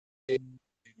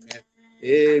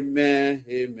Amen,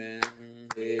 amen,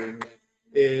 amen,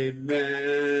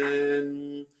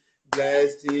 amen.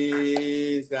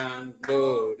 Blessings and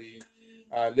glory.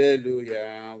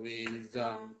 Hallelujah.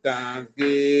 Wisdom,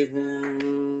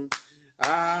 thanksgiving.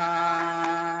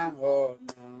 Honor,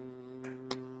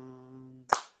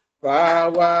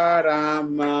 power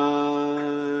and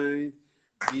might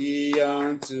be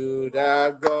unto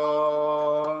the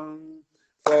God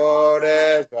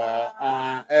forever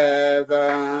and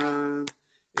ever.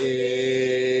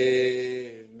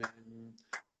 Amen.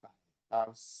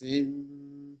 I've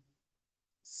seen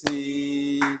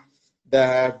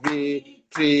the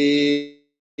victory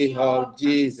of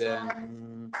Jesus.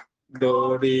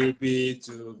 Glory be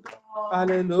to God.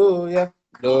 Hallelujah.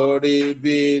 Glory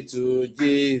be to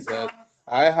Jesus.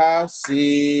 I have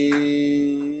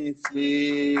seen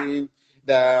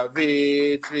the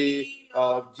victory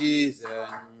of Jesus.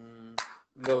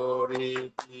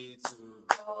 Glory be to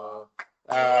God.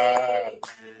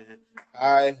 Amen.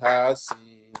 I have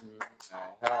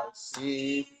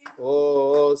seen,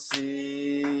 oh,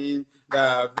 seen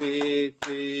the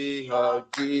victory of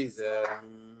Jesus.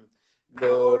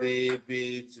 Glory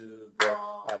be to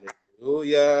God.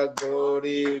 Hallelujah.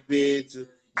 Glory be to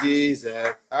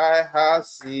Jesus. I have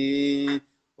seen,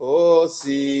 oh,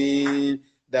 seen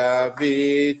the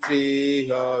victory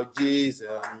of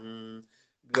Jesus.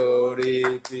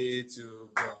 Glory be to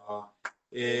God.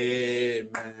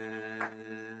 Amen.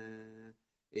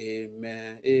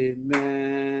 Amen.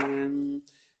 Amen.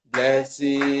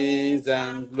 Blessings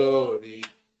and glory.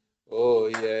 Oh,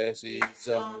 yes, it's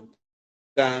on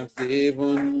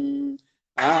thanksgiving.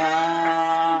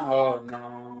 Honor,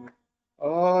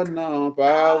 honor,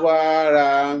 power,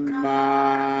 and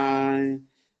might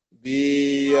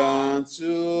be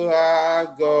unto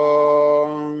our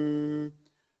God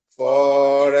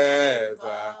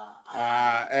forever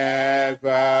and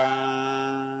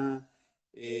ever.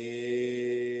 Amen.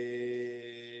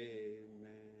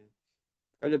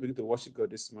 Let's begin to worship God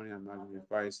this morning and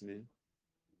magnify His name.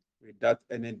 Without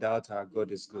any doubt, our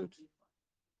God is good.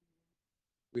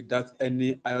 Without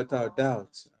any iota of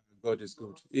doubt, God is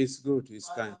good. He's good, He's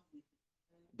kind.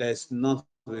 There is none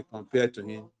to be compared to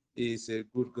Him. He is a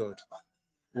good God,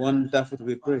 wonderful to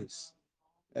be praised.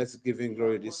 Let's give Him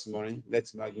glory this morning.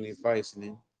 Let's magnify His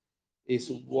name.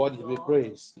 He's worthy to be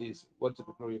praised. He's worthy to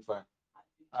be glorified.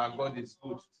 Our God is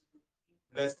good.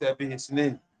 Blessed be His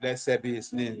name. Blessed be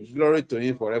His name. Glory to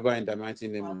Him forever in the mighty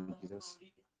name of Jesus.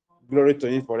 Glory to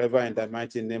Him forever in the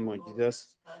mighty name of Jesus.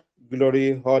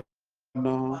 Glory,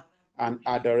 honor, and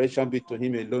adoration be to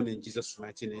Him alone in Jesus'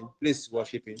 mighty name. Please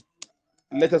worship Him.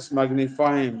 Let us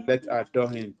magnify Him. Let's adore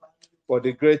Him for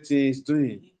the great things He's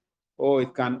doing. Oh,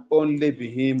 it can only be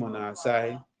Him on our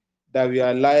side. That we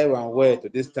are alive and well to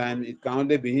this time, it can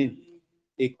only be Him.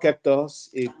 He kept us,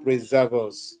 He preserved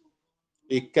us.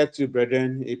 He kept you,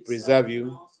 brethren, He preserved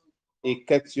you. He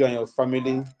kept you and your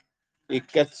family. He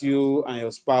kept you and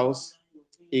your spouse.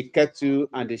 He kept you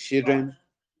and the children.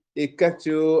 He kept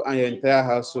you and your entire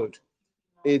household.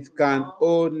 It can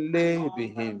only be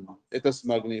Him. Let us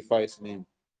magnify His name.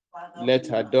 Let's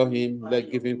adore Him. Let's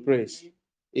give Him praise.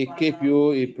 He keep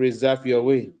you. He preserve your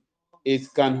way.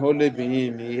 It can only be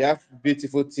Him. He have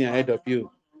beautiful thing ahead of you.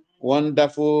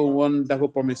 Wonderful, wonderful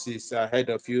promises ahead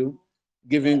of you.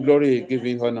 Giving glory,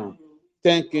 giving honor.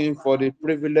 Thank Him for the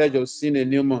privilege of seeing a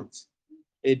new month.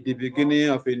 At the beginning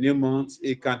of a new month,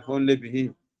 it can only be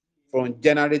Him. From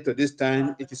January to this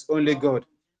time, it is only God.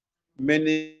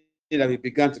 Many that we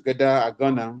began together are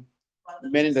gone now.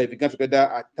 Many that we began together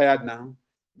are tired now.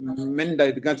 Many that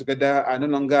we began together are no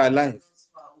longer alive.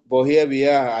 But here we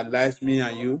are alive, me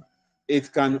and you.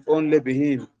 It can only be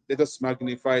Him. Let us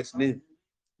magnify His name.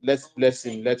 Let's bless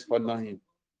Him. Let's honor Him.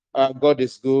 Our God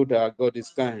is good. Our God is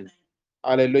kind.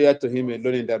 Hallelujah to Him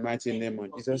alone in the mighty name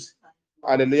of Jesus.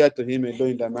 Hallelujah to Him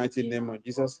alone in the mighty name of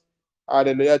Jesus.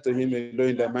 Hallelujah to Him alone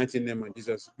in the mighty name of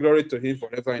Jesus. Glory to Him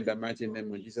forever in the mighty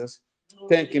name of Jesus.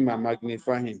 Thank Him and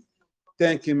magnify Him.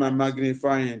 Thank Him and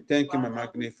magnify Him. Thank Him and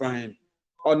magnify Him.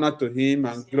 Honor to Him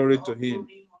and glory to Him.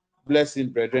 Bless Him,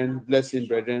 brethren. Bless Him,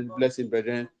 brethren. Bless Him,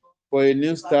 brethren. For a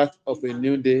new start of a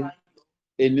new day,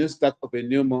 a new start of a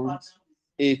new month,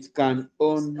 it can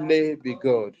only be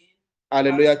God.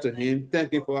 Hallelujah to Him.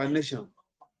 Thank Him for our nation.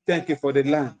 Thank you for the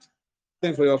land.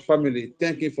 Thank you for your family.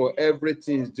 Thank you for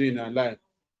everything He's doing in our life.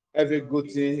 Every good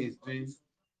thing He's doing.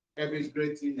 Every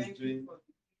great thing He's doing.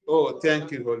 Oh, thank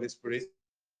you, Holy Spirit.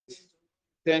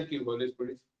 Thank you, Holy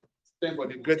Spirit. Thank you for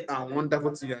the great and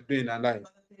wonderful thing you are doing in our life.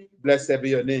 Blessed be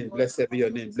your name. Blessed be your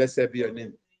name. Blessed be your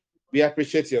name. We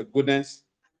appreciate your goodness.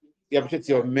 We appreciate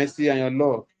your mercy and your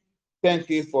love. Thank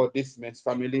you for this men's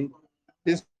family,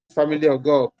 this family of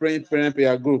God, praying parent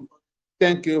prayer group.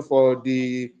 Thank you for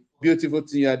the beautiful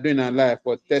thing you are doing in our life,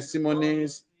 for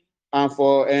testimonies and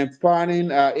for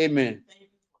empowering our amen.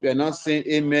 We are not saying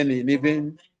amen in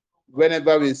even.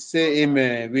 Whenever we say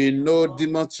amen, we know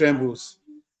demon trembles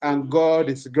and God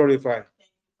is glorified.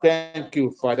 Thank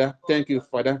you, Father. Thank you,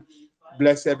 Father.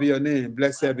 Blessed be your name.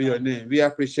 Blessed be your name. We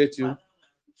appreciate you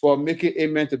for making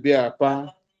amen to be our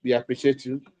power. We appreciate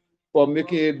you. For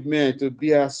making amen to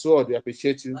be our sword. We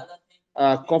appreciate you.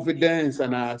 Our confidence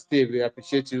and our stay. We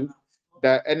appreciate you.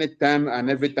 That anytime and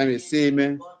every time we say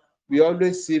amen, we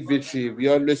always see victory. We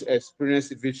always experience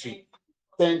victory.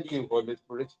 Thank you, Holy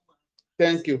Spirit.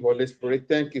 Thank you, Holy Spirit.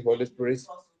 Thank you, Holy Spirit.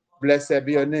 Blessed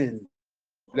be your name.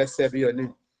 Blessed be your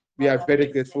name. We are very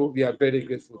grateful. We are very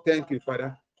grateful. Thank you,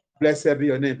 Father. Blessed be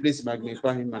your name. Please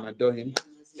magnify him and adore him.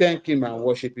 Thank him and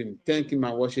worship him. Thank him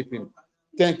and worship him.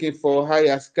 Thank him for how he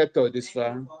has kept us this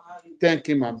far. Thank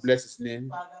him and bless his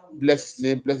name. Bless his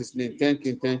name. Bless his name. Thank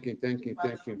him. Thank him. Thank him.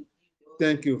 Thank him.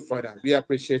 Thank you, Father. We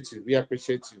appreciate you. We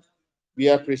appreciate you. We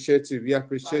appreciate you. We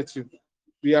appreciate you.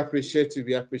 We appreciate you.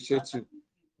 We appreciate you.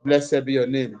 Blessed be your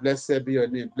name. Blessed be your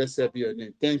name. Blessed be your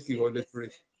name. Thank you, Holy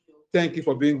Spirit. Thank you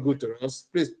for being good to us.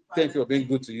 Please, thank you for being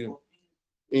good to you.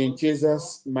 In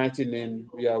Jesus' mighty name,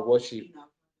 we are worship.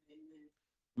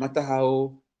 No matter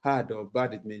how hard or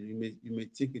bad you may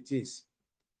think it is.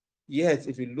 Yet,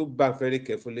 if you look back very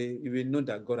carefully, you will know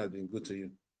that God has been good to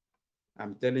you.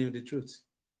 I'm telling you the truth.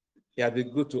 He has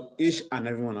been good to each and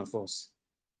every one of us.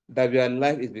 That we are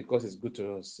alive is because it's good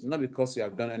to us, not because we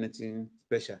have done anything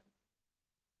special,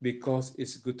 because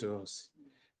it's good to us.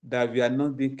 That we are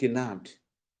not being kidnapped,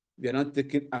 we are not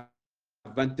taken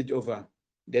advantage over.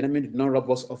 The enemy did not rob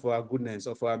us of our goodness,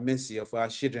 of our mercy, of our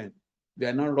children. We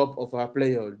are not robbed of our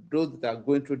pleasure. Those that are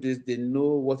going through this, they know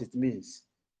what it means.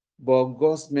 But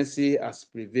God's mercy has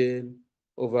prevailed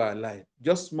over our life.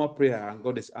 Just small prayer, and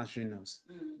God is answering us,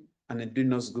 and it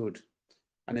doing us good,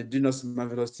 and it doing us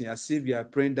marvelous thing, as if we are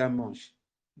praying that much.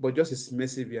 But just His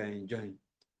mercy we are enjoying.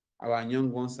 Our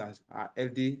young ones are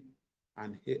healthy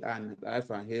and life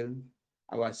and health.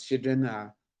 Our children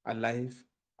are alive.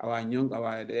 Our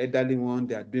elderly ones,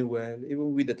 they are doing well.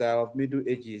 Even we that are of middle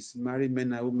ages, married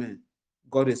men and women,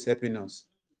 God is helping us.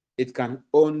 It can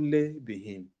only be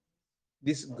Him.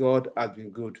 This God has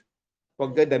been good.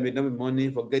 Forget there may not be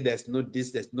money. Forget there's no this,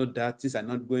 there's no that. Things are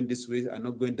not going this way, are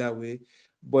not going that way.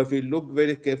 But if you look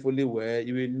very carefully where,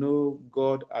 you will know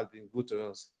God has been good to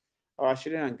us. Our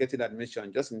children are getting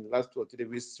admission. Just in the last 2 or 3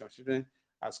 weeks, our children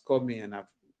has called me and have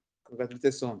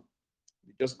congratulated some.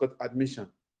 We just got admission,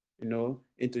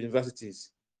 into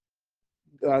universities.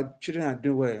 Our children are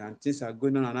doing well and things are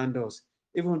going on around us,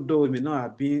 even though it may not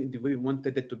have been the way we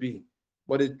wanted it to be.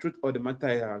 But the truth of the matter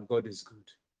is our God is good.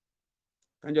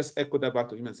 Can just echo that back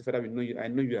to him and say, Father, we know you. I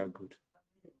know you are good.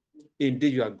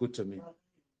 Indeed, you are good to me.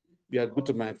 You are good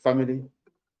to my family.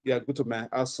 You are good to my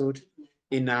household.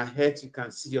 In our head, you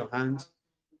can see your hand.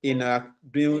 In our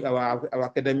doing our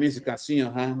academics, you can see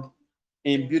your hand.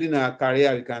 In building our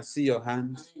career, we can see your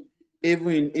hand.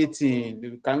 Even in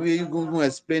eating, can we even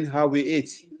explain how we eat?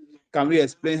 Can we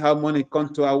explain how money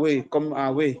come our way?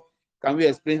 Can we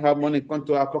explain how money come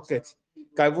to our pocket?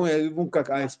 Can we even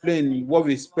explain what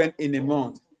we spend in a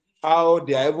month? How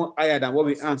they are even higher than what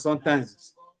we earn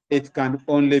sometimes. It can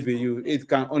only be you. It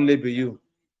can only be you.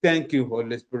 Thank you,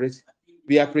 Holy Spirit.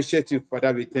 We appreciate you,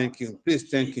 Father. We thank you. Please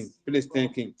thank him. Please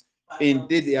thank him.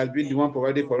 Indeed, he has been the one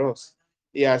provided for us.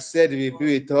 He has said he will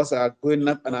be with us, our going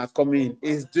up and our coming in.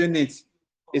 He's doing it.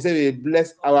 He said he will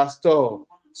bless our store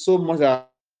so much that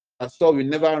our store will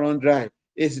never run dry.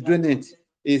 He's doing it.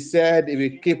 He said he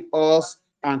will keep us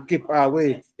and keep our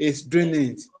way. He's doing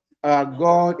it. Our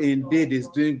God indeed is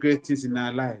doing great things in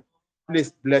our life.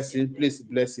 Please bless him. Please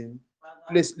bless him.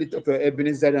 Please lift up your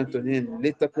Ebenezer unto him.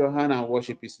 Lift up your hand and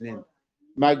worship his name.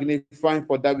 Magnify him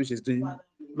for that which he's doing.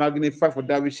 Magnify for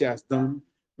that which he has done.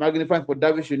 Magnify for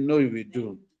that which you know you will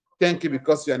do. Thank you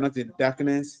because you are not in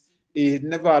darkness. He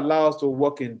never allows us to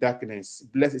walk in darkness.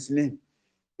 Bless his name.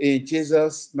 In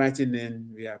Jesus' mighty name,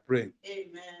 we are praying.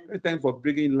 Amen. Thank you for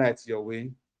bringing light your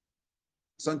way.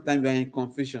 Sometimes we are in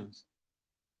confusion.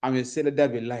 And we say, let there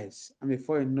be light. And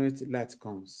before you know it, light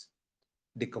comes.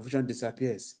 The confusion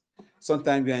disappears.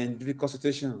 Sometimes we are in difficult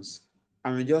situations.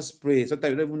 And we just pray.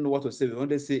 Sometimes we don't even know what to say. We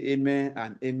only say amen,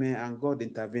 and God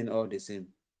intervene all the same.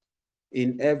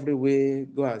 In every way,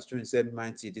 God has shown himself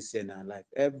mighty this year in our life.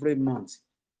 Every month,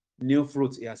 new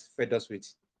fruit he has fed us with.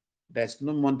 There's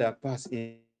no month that passes in our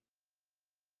life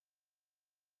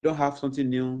that we don't have something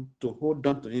new to hold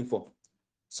on to him for.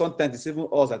 Sometimes it's even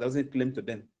us that doesn't claim to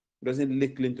them, doesn't lay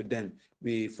claim to them.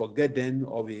 We forget them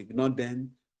or we ignore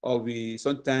them or we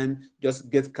sometimes just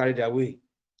get carried away.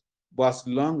 But as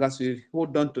long as we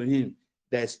hold on to Him,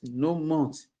 there is no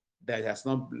month that has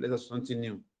not blessed us something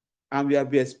new. And we have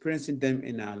been experiencing them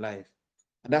in our life.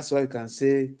 And that's why we can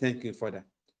say, thank you, Father.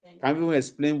 Can we even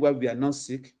explain why we are not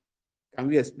sick? Can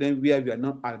we explain why we are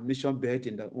not admission bed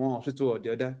in the one hospital or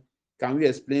the other? Can we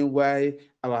explain why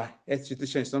our health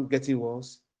situation is not getting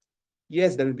worse?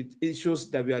 Yes, there will be issues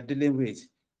that we are dealing with,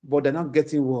 but they're not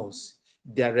getting worse.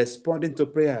 They are responding to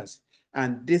prayers,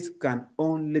 and this can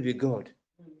only be God.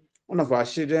 One of our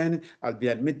children has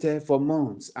been admitted for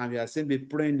months, and we are saying, be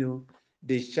praying,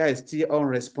 the child is still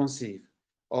unresponsive,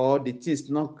 or the thing is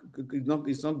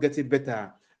not getting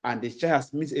better, and the child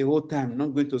has missed a whole time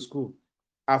not going to school.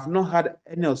 I've not had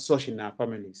any of such in our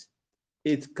families.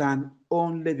 It can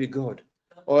only be God,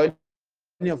 or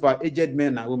any of our aged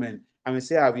men and women. And we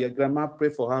say, have your grandma pray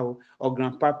for her, or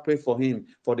grandpa pray for him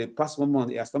for the past 1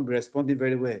 month. He has not been responding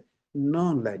very well.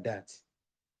 None like that.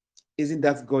 Isn't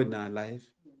that God in our life?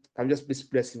 Can we just please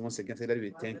bless him once again? Say that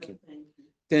we thank you.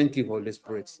 Thank you, Holy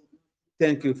Spirit.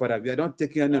 Thank you, Father. We are not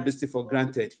taking any of this thing for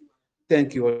granted.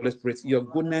 Thank you, Holy Spirit. Your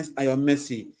goodness and your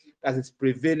mercy that is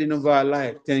prevailing over our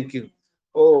life. Thank you.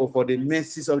 Oh, for the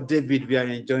mercies of David we are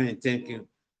enjoying. Thank you.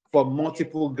 For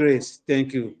multiple grace.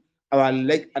 Thank you. Our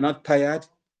legs are not tired.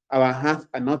 Our hands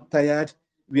are not tired.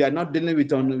 We are not dealing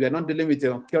with an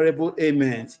incurable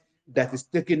ailment that is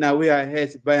taking away our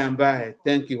heads by and by.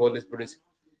 Thank you, Holy Spirit.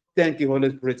 Thank you, Holy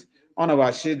Spirit. One of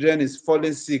our children is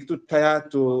falling sick, too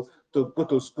tired to go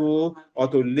to school or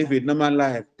to live a normal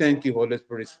life. Thank you, Holy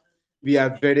Spirit. We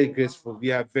are very grateful.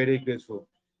 We are very grateful.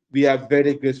 We are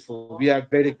very grateful. We are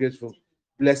very grateful.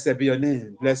 Blessed be your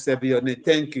name. Blessed be your name.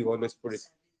 Thank you, Holy Spirit.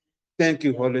 Thank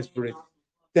you, Holy Spirit.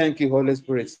 Thank you, Holy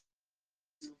Spirit.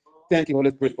 Thank you,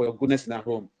 Holy Spirit, for your goodness in our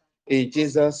home. In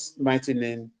Jesus' mighty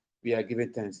name, we are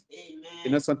giving thanks.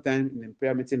 Sometimes in a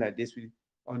prayer meeting like this,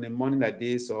 on a morning like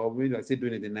this, or when we are still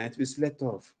doing it in the night, we slept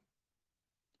off.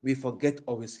 We forget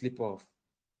or we sleep off.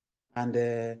 And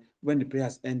when the prayer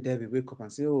has ended, we wake up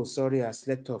and say, oh, sorry, I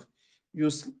slept off. You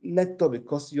slept off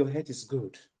because your head is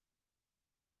good.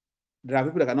 There are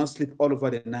people that cannot sleep all over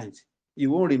the night.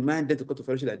 You won't remind them to go to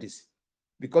fellowship like this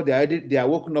because they are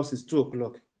woken up since 2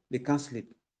 o'clock. They can't sleep.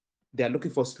 They are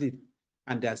looking for sleep.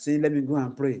 And they are saying, let me go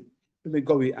and pray. Maybe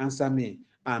God will answer me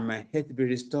and my head will be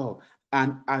restored.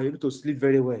 And I'm able to sleep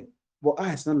very well. But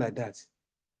it's not like that.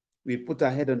 We put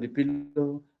our head on the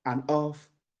pillow and off,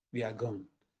 we are gone.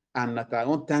 And at our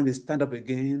own time, we stand up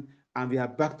again and we are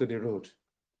back to the road.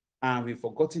 And we've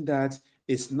forgotten that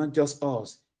it's not just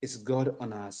us, it's God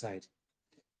on our side.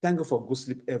 Thank God for good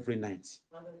sleep every night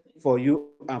for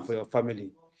you and for your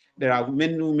family. There are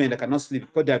many women that cannot sleep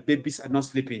because their babies are not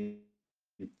sleeping.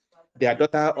 Their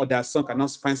daughter or their son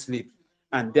cannot find sleep.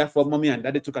 And therefore, mommy and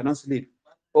daddy too cannot sleep.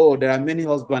 Oh, there are many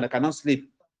husbands that cannot sleep.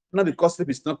 Not because sleep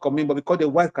is not coming, but because the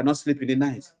wife cannot sleep in the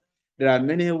night. There are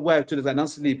many wives too that cannot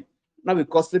sleep. Not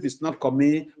because sleep is not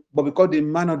coming, but because the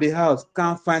man of the house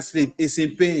can't find sleep, is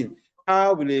in pain.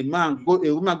 How will a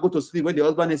woman go to sleep when the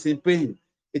husband is in pain?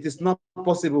 It is not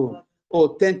possible. Oh,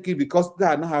 thank you, because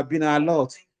that not have been our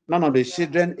lot. None of the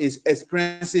children is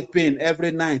experiencing pain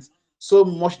every night, so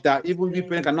much that even we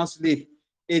parents cannot sleep.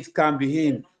 It can be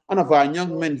him. One of our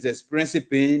young men is experiencing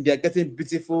pain. They are getting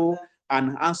beautiful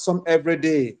and handsome every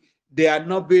day. They are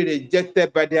not being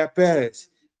rejected by their parents.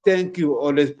 Thank you,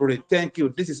 Holy Spirit. Thank you.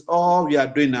 This is all we are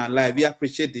doing in our life. We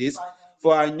appreciate this.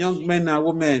 For our young men and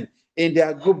women in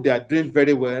their group, they are doing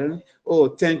very well. Oh,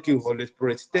 thank you, Holy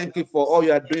Spirit. Thank you for all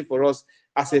you are doing for us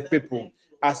as a people,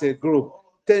 as a group.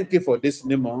 Thank you for this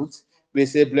new month. We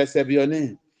say, blessed be your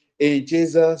name. In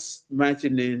Jesus' mighty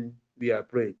name, we are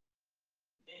praying.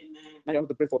 Now you want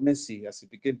to pray for mercy as we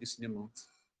begin this new month.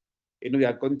 We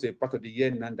are going to a part of the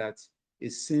year now that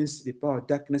it seems the power of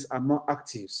darkness are more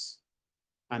active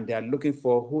and they are looking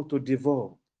for who to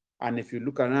devour. And if you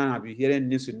look around and be hearing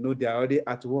news, you know they are already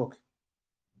at work.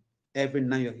 Every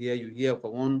night you hear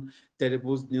for one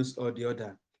terrible news or the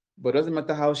other. But it doesn't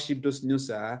matter how cheap those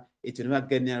news are, it will never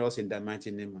get near us in the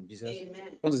mighty name of Jesus.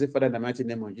 I want to say, Father, in the mighty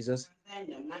name of Jesus.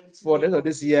 For the rest of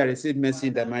this year, I receive mercy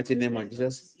in the mighty name of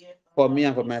Jesus. For me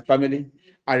and for my family,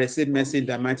 I receive mercy in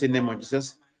the mighty name of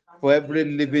Jesus. For every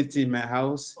living thing in my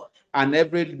house and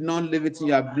every non-living thing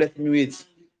you have blessed me with,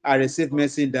 I receive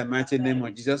mercy in the mighty name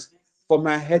of Jesus. For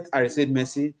my health, I receive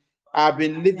mercy. I've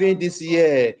been living this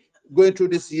year, going through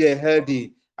this year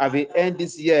healthy. I've been end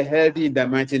this year healthy in the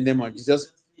mighty name of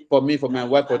Jesus. For me, for my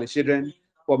wife, for the children,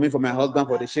 for me, for my husband,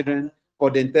 for the children,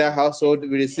 for the entire household, we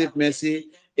receive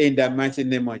mercy in the mighty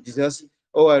name of Jesus.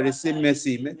 Oh, I receive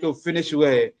mercy to finish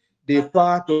well, the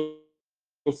power to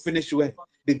finish well,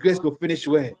 the grace to finish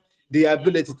well, the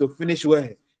ability to finish well.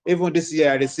 Even this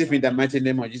year, I receive in the mighty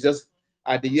name of Jesus.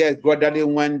 As the year gradually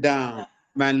went down,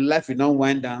 my life will not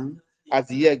wind down. As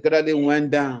the year gradually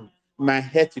went down, my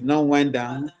health will not wind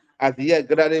down. As the year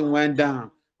gradually went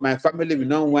down, my family will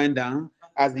not wind down.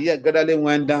 As the year gradually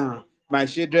went down, my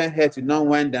children's health will not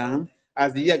wind down.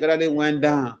 As the year gradually went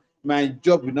down, my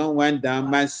job will not wind down.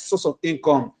 My source of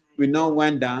income will not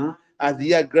wind down. As the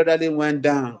year gradually went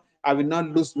down, I will not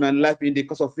lose my life in the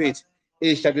course of it.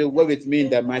 It shall be well with me in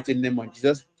the mighty name of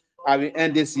Jesus. I will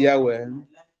end this year well.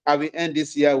 I will end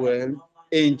this year well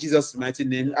in Jesus' mighty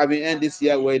name. I will end this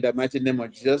year well in the mighty name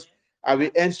of Jesus. I will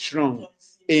end strong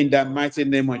in the mighty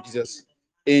name of Jesus.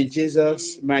 In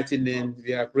Jesus' mighty name,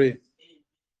 we are praying.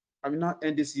 I will not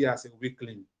end this year as a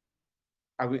weakling.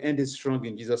 I will end it strong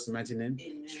in Jesus' mighty name.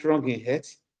 Amen. Strong in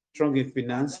health, strong in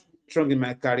finance, strong in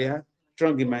my career,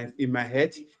 strong in my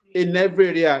head. In every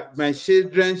area, my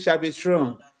children shall be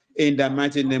strong in the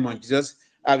mighty name of Jesus.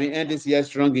 I will end this year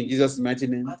strong in Jesus' mighty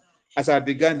name. As I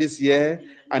began this year,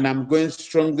 and I'm going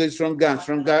stronger, stronger, and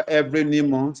stronger every new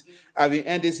month. I will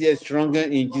end this year stronger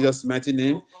in Jesus' mighty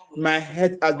name. My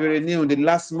head has been renewed the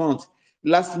last month.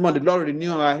 Last month, the Lord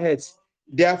renewed our heads.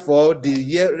 Therefore,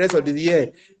 the rest of the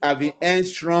year, I will end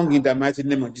strong in the mighty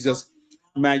name of Jesus.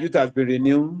 My youth has been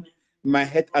renewed. My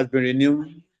head has been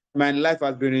renewed. My life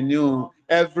has been renewed.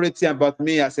 Everything about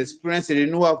me has experienced a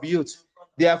renewal of youth.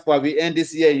 Therefore, we end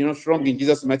this year, strong in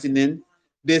Jesus' mighty name.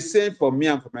 The same for me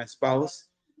and for my spouse.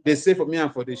 The same for me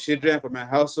and for the children, for my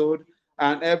household,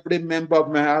 and every member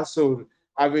of my household.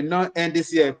 I will not end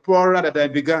this year poorer than I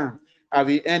began. I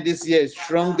will end this year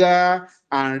stronger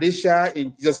and richer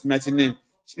in Jesus' mighty name.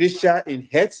 Richer in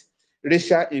health,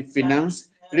 richer in finance,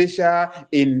 richer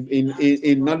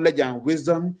in knowledge and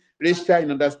wisdom, richer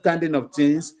in understanding of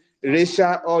things,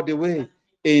 richer all the way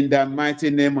in the mighty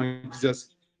name of Jesus.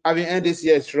 I will end this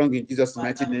year strong in Jesus'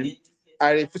 mighty name.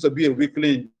 I refuse to be a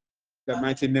weakling in the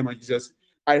mighty name of Jesus.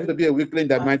 I refuse to be a weakling in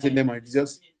the mighty name of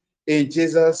Jesus. In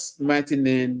Jesus' mighty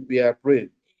name, we are praying.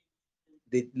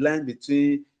 The line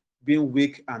between being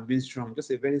weak and being strong,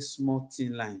 just a very small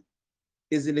thin line,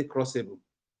 easily crossable.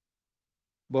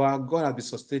 But our God has been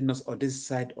sustaining us on this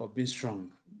side of being strong.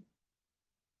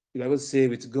 The Bible say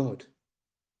with God,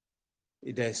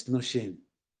 there is no shame.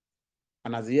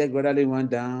 And as the year gradually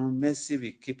went down, mercy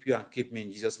will keep you and keep me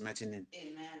in Jesus' mighty name.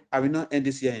 Amen. I will not end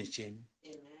this year in shame.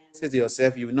 Amen. Say to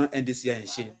yourself, you will not end this year in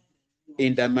shame.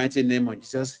 In the mighty name of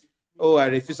Jesus. Oh, I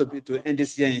refuse to end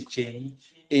this year in shame.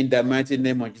 In the mighty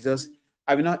name of Jesus.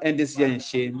 I will not end this year in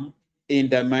shame. In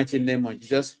the mighty name of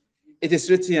Jesus. It is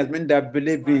written as men that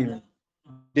believe in,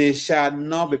 they shall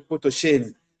not be put to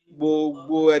shame.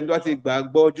 Gbogbo ẹni tó ti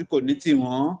gbàgbọ́ ojú kò ní tì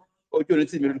wọ́n. Ojú ò ní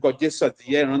tì mí lórúkọ Jésù àti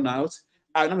year run out.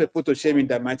 I will not be put to shame in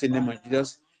the mighty name of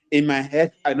Jesus. In my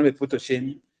health, I will not be put to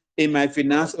shame. In my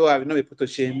finance, I will not be put to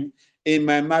shame. In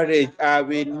my marriage, I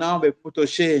will not be put to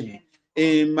shame.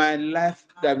 In my life,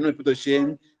 I will not be put to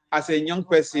shame. As a young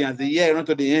person, as the year run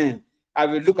to the end, I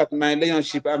will look at my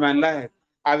relationship and my life.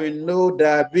 I will know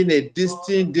there has been a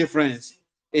distinct difference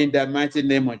in the mighty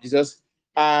name of Jesus.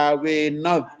 I will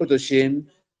not put to shame.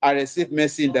 I receive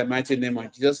mercy in the mighty name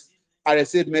of Jesus. I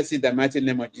receive mercy in the mighty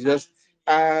name of Jesus.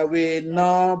 I will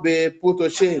not be put to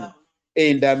shame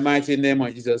in the mighty name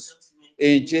of Jesus.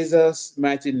 In Jesus'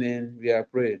 mighty name, we are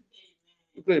praying.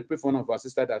 We pray for one of our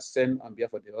sisters that sent on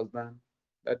behalf of the husband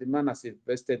that the man has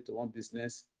invested to one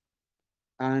business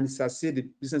and succeed the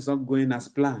business not going as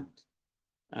planned,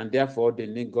 and therefore they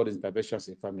need God's intervention as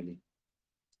a family.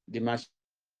 The machine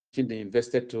they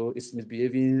invested to is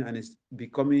misbehaving and is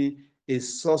becoming a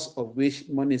source of which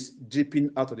money is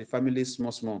dripping out of the family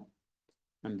small.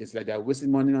 And it's like they're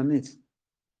wasting money on it.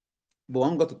 But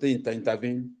one God to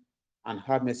intervene and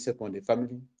have mercy upon the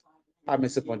family, have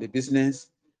mercy upon the business,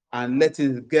 and let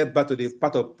it get back to the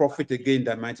part of profit again in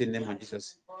the mighty name of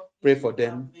Jesus. Pray for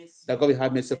them that God will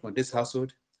have mercy upon this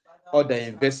household, all the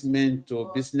investment to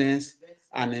business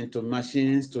and into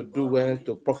machines to do well,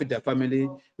 to profit their family,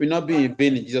 will not be in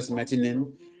vain in Jesus' mighty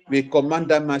name. We command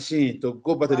that machine to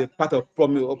go back to the part of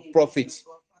profit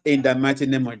in the mighty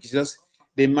name of Jesus.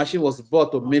 The machine was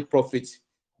bought to make profit.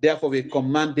 Therefore, we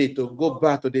command it to go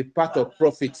back to the part of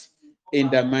profit in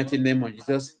the mighty name of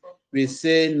Jesus. We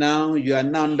say now you are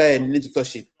now under a new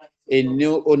tutorship, a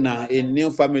new owner, a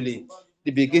new family.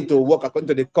 They begin to work according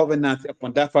to the covenant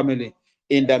upon that family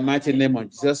in the mighty name of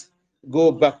Jesus.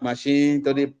 Go back, machine,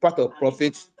 to the part of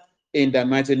profit in the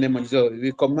mighty name of Jesus.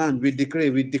 We command, we decree,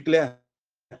 we declare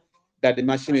that the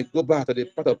machine will go back to the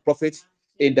part of profit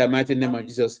in the mighty name of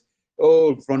Jesus.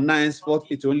 Oh, from now henceforth,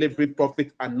 it will only bring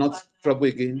profit and not trouble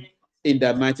again in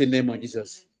the mighty name of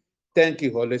Jesus. Thank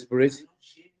you, Holy Spirit.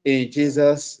 In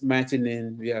Jesus' mighty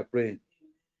name, we are praying.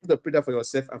 To pray that for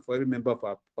yourself and for every member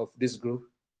of this group,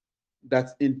 that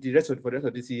in the rest of for the rest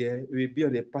of this year, we will be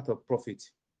on the path of profit.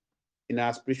 In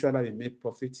our spiritual life, we make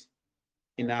profit.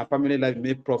 In our family life, we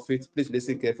make profit. Please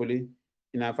listen carefully.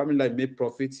 In our family life, we make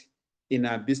profit. In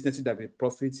our business, that we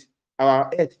profit.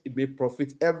 Our earth, it may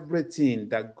profit. Everything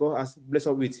that God has blessed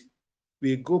us with,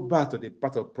 we go back to the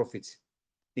path of profit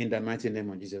in the mighty name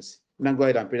of Jesus. Now go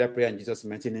ahead and pray that prayer in Jesus'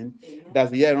 mighty name.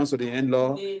 That's the year runs to the end,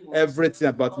 Lord. Everything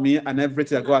about me and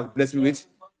everything that God has blessed me with,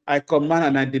 I command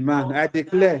and I demand, I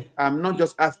declare, I'm not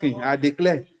just asking, I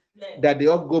declare that they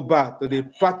all go back to the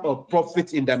path of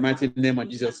profit in the mighty name of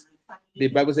Jesus. The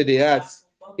Bible says the earth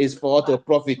is for all to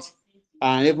profit,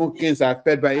 and even kings are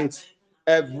fed by it.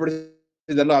 Everything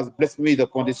the Lord has blessed me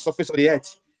upon the surface of the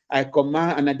earth, I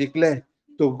command and I declare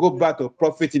to go back to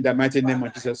profit in the mighty name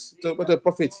of Jesus. To go to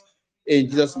profit in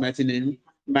Jesus' mighty name.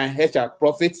 My head shall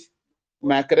profit,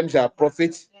 my academy shall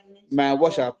profit, my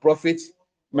work shall profit,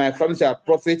 my family shall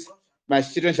profit, my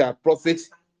children shall profit,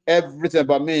 everything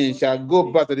about me shall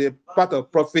go back to the path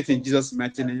of profit in Jesus'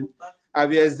 mighty name. I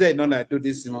will exert none I do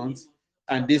this month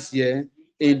and this year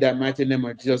in the mighty name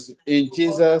of Jesus. In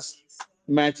Jesus'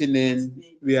 mighty name,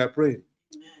 we are praying.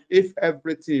 If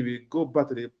everything will go back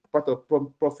to the path of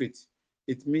profit,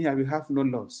 it means I will have no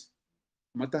loss,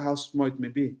 no matter how small it may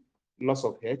be. Loss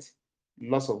of health,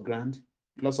 loss of ground,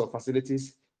 loss of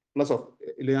facilities, loss of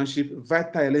relationship,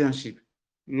 vital relationship,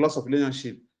 loss of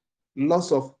relationship,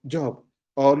 loss of job,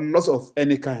 or loss of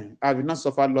any kind. I will not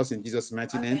suffer loss in Jesus'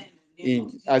 mighty name.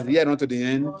 As the year run to the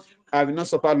end, I will not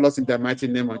suffer loss in the mighty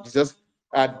name of Jesus.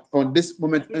 And from this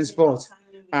moment henceforth,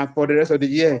 and for the rest of the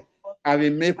year, I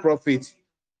will make profit.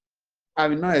 I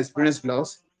will not experience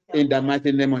loss in the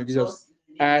mighty name of Jesus.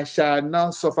 I shall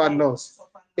not suffer loss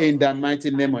in the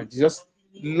mighty name of Jesus.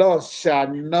 Loss shall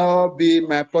not be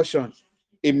my portion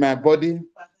in my body,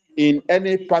 in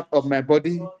any part of my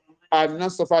body. I will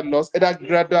not suffer loss, either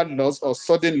gradual loss or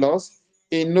sudden loss,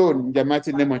 in the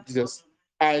mighty name of Jesus.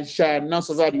 I shall not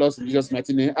suffer loss in Jesus'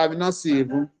 mighty name. I will not see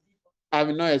evil. I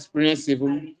will not experience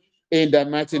evil in the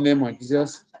mighty name of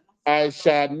Jesus. I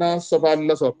shall not suffer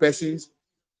loss of persons,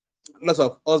 loss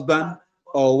of husband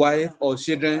or wife or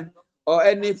children or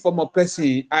any form of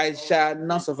person. I shall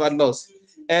not suffer loss.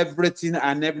 Everything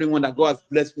and everyone that God has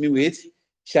blessed me with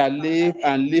shall live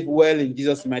and live well in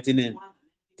Jesus' mighty name.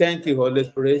 Thank you, Holy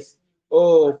Spirit.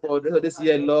 Oh, for this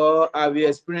year, Lord, I will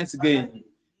experience gain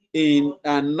in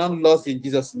and non loss in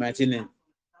Jesus' mighty name.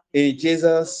 In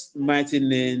Jesus' mighty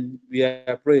name, we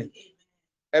are praying.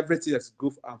 Everything that's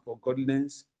good and for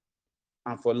godliness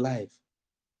and for life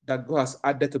that God has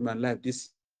added to my life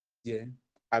this year,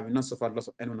 I will not suffer loss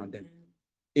of any one of them.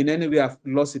 In any way I've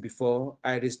lost it before,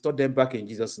 I restore them back in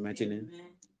Jesus' mighty name.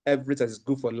 Everything that is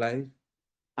good for life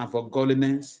and for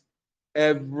godliness,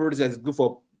 everything that is good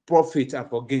for profit and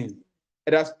for gain,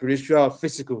 either spiritual or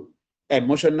physical,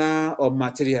 emotional or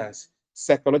materials,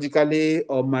 psychologically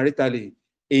or maritally,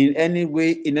 in any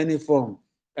way, in any form.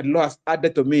 The Lord has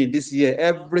added to me this year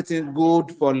everything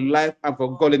good for life and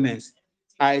for godliness.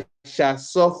 I shall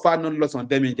suffer no loss on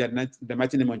them in the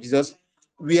mighty name of Jesus.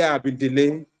 We have been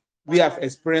delayed, we have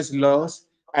experienced loss.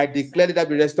 I declare that there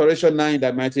be restoration now in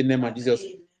the mighty name of Jesus.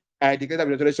 I declare that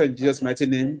restoration in Jesus' mighty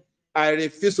name. I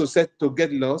refuse to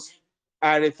get lost.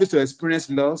 I refuse to experience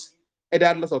loss,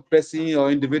 either loss of person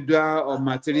or individual or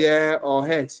material or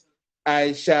health.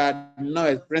 I shall not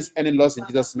experience any loss in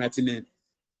Jesus' mighty name.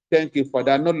 Thank you for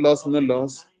that. No loss, no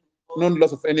loss, no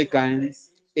loss of any kind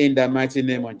in the mighty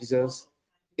name of Jesus.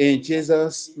 In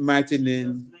Jesus' mighty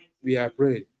name, we are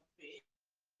praying.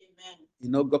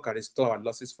 God can restore our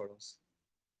losses for us.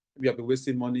 We have been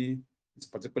wasting money in this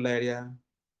particular area,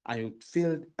 and you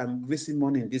feel I'm wasting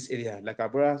money in this area. Like our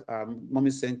brother,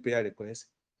 mommy sent prayer request.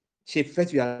 She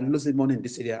felt we are losing money in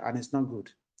this area, and it's not good.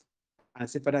 And I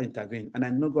say, Father, intervene. And I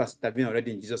know God has intervened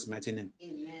already in Jesus' mighty name.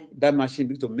 Amen. That machine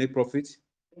begins to make profit.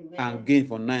 Amen. And gain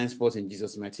for 9 sports in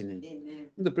Jesus' mighty name. Amen.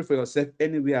 You to pray for yourself.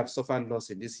 Anywhere I've suffered loss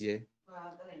in this year,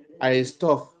 I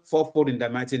restore fourfold in the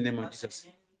mighty name of Jesus.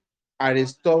 I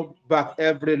restore back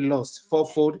every loss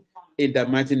fourfold in the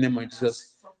mighty name of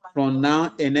Jesus. From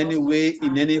now, in any way,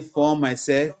 in any form,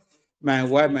 myself, my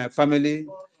wife, my family,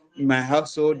 my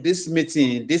household, this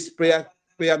meeting, this prayer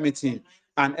meeting,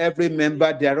 and every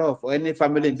member thereof, or any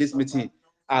family in this meeting,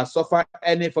 I suffer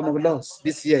any form of loss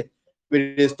this year.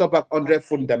 We restore back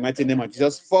 100-fold in the mighty name of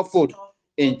Jesus, fourfold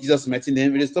in Jesus' mighty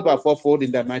name. We restore back fourfold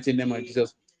in the mighty name of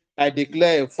Jesus. I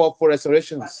declare fourfold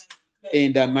restorations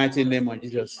in the mighty name of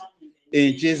Jesus.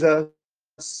 In Jesus'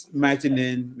 mighty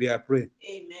name, we are praying.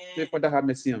 Amen. Pray, Father, have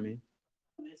mercy on me.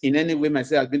 In any way,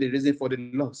 myself has been the reason for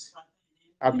the loss.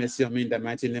 Have mercy on me in the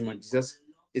mighty name of Jesus.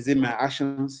 Is it my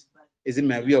actions? Is it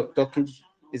my way of talking?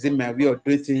 Is it my way of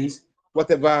doing things?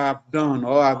 Whatever I've done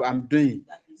or I'm doing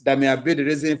that may have been the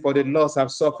reason for the loss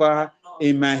I've suffered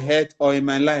in my head or in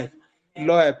my life.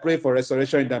 Lord, I pray for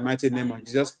restoration in the mighty name of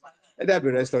Jesus. Let there be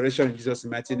restoration in Jesus'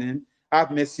 mighty name.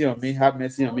 Have mercy on me, have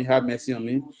mercy on me, have mercy on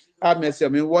me. Have mercy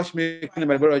on me. Wash me clean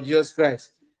by the blood of Jesus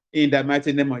Christ. In the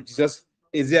mighty name of Jesus.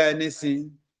 Is there any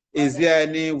sin? Is there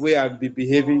any way I'll be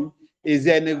behaving? Is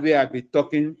there any way I'll be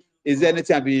talking? Is there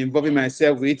anything I'll be involving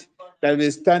myself with that will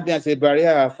be standing as a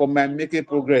barrier for my making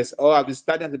progress? Or I'll be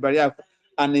standing as a barrier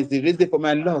and is the reason for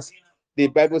my loss? The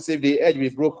Bible says the edge will be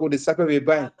broken, the serpent will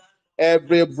bind.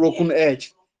 Every broken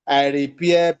edge, I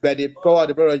repair by the power of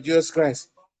the blood of Jesus Christ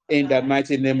in the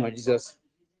mighty name of Jesus.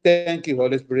 Thank you,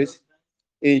 Holy Spirit.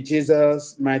 In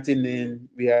Jesus' mighty name,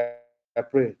 we are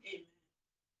praying.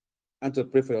 And to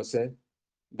pray for yourself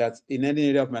that in any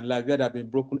area of my life where there have been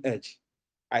broken edge,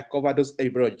 I cover those edges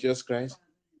with the blood of Jesus Christ,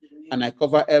 and I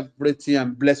cover everything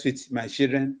I'm blessed with my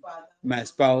children, my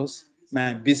spouse,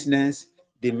 my business,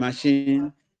 the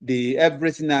machine, the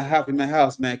everything I have in my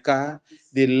house, my car,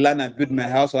 the land I built my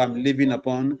house or I'm living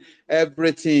upon,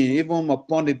 everything, even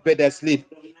upon the bed I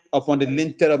sleep, upon the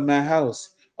lintel of my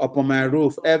house, upon my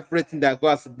roof, everything that God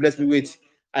has blessed me with,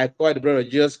 I call the blood of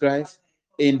Jesus Christ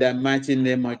in the mighty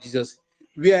name of Jesus.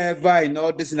 Wherever in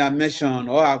all this I mentioned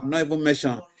or I've not even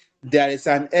mentioned, there is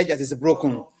an edge that is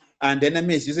broken, and the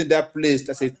enemy is using that place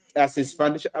as his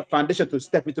foundation to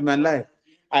step into my life.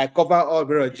 I cover all the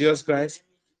blood of Jesus Christ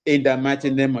in the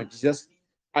mighty name of Jesus.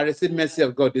 I receive mercy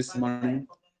of God this morning.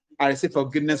 I receive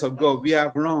forgiveness of God. We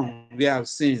have wronged, we have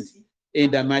sinned in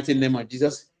the mighty name of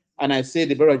Jesus. And I say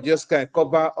the blood of Jesus Christ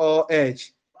cover all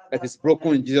edge that is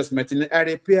broken in Jesus' mighty name. I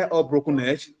repair all broken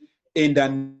edge in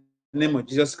the name of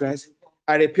Jesus Christ.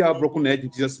 I repair all broken edge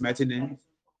in Jesus' mighty name.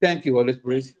 Thank you, Holy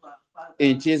Spirit.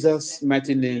 In Jesus'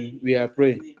 mighty name, we are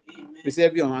praying.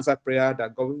 Receive your answer prayer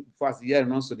that God first year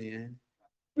and also the end.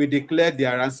 We declare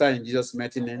their answer in Jesus'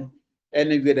 mighty name.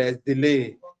 Anywhere there is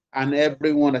delay, and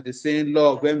everyone that is saying,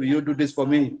 Lord, when will you do this for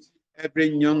me? Every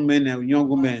young man and young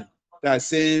woman that is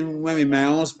saying, when will my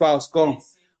own spouse come?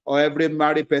 Or every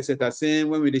married person that is saying,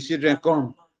 when will the children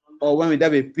come? Or when will there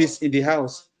be peace in the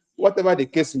house? Whatever the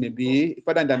case may be,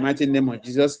 Father, in the mighty name of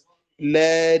Jesus,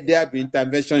 let there be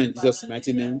intervention in Jesus'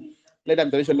 mighty name. Let there be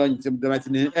intervention, Lord, in Jesus' mighty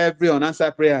name. Every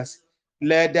unanswered prayers,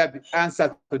 let there be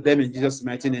answer to them in Jesus'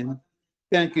 mighty name.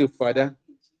 Thank you, Father.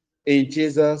 In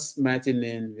Jesus' mighty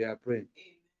name, we are praying.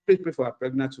 Please pray for our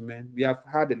pregnant women. We have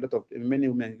had a lot of many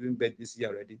women giving birth this year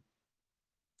already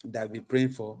that we're praying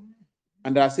for.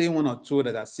 And there are saying one or two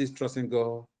that are still trusting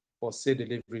God for safe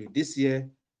delivery this year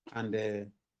and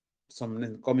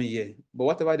some coming year. But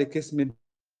whatever the case may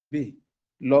be,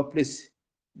 Lord, please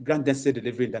grant them safe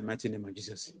delivery in the mighty name of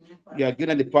Jesus. You are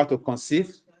given the power to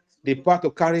conceive, the power to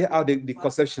carry out the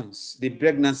conceptions, the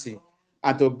pregnancy,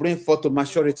 and to bring forth to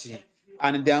maturity,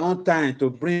 and in their own time to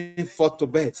bring forth to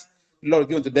birth. Lord,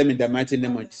 give unto them in the mighty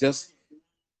name of Jesus.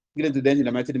 Give unto them in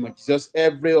the mighty name of Jesus.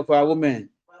 Every of our women,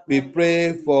 we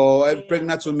pray for every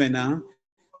pregnant woman now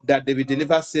that they will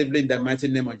deliver safely in the mighty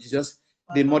name of Jesus.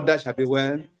 The mother shall be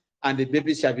well, and the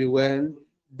baby shall be well.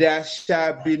 There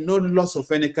shall be no loss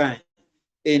of any kind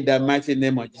in the mighty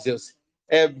name of Jesus.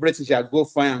 Everything shall go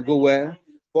fine and go well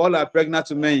for all our pregnant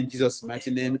women in Jesus' mighty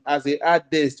name. As they add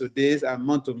days to days and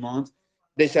month to month,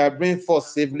 they shall bring forth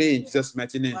safely in Jesus'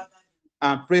 mighty name.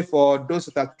 And pray for those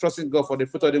that are trusting God for the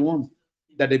fruit of the womb,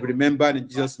 that they be remembered in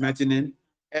Jesus' mighty name.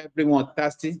 Everyone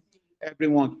thirsty,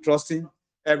 everyone trusting,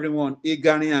 everyone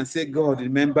eagerly and say, God,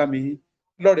 remember me.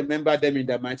 Lord, remember them in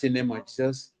the mighty name of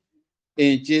Jesus.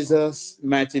 In Jesus'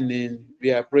 mighty name,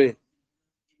 we are praying.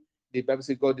 The Bible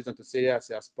says God did unto Sarah as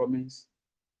he has promised,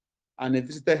 and he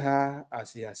visited her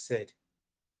as he has said,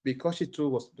 because she too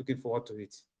was looking forward to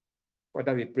it.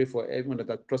 Father, we pray for everyone that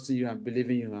are trusting you and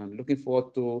believing you and looking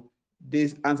forward to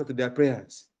this answer to their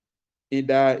prayers,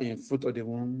 either in fruit of the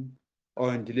womb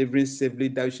or in delivering safely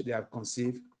that which they have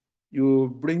conceived.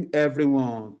 You bring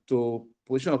everyone to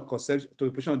position of conception, to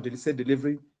a position of safe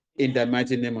delivery in the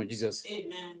mighty name of Jesus.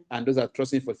 Amen. And those that are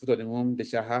trusting for the fruit of the womb, they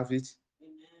shall have it,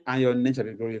 and your name shall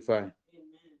be glorified.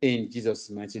 In Jesus'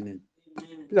 mighty name.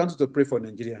 Please, I want you to pray for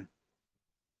Nigeria.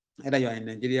 Either you are in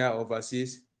Nigeria or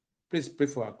overseas, please pray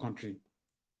for our country.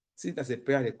 See it as a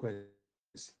prayer request.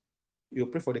 You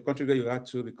pray for the country where you are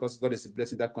to because God is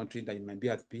blessing that country that you might be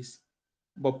at peace.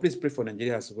 But please pray for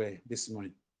Nigeria as well this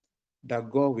morning, that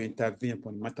God will intervene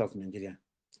upon the matter of Nigeria.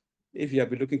 If you have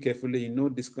been looking carefully, you know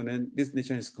this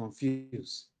nation is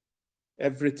confused.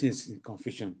 Everything is in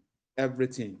confusion.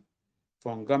 Everything,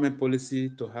 from government policy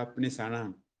to happenings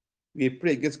around. We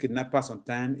pray against kidnappers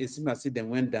sometimes. It seems as if they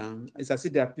went down. It's as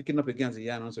if they are picking up against the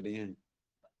year and also the end.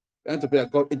 We want to pray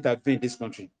that God intervene in this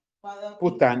country.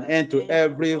 Put an end to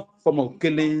every form of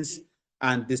killings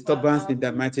and disturbance in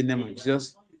the mighty name of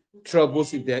Jesus.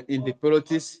 Troubles in the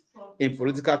politics, in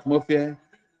political atmosphere,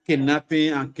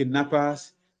 kidnapping and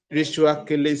kidnappers, ritual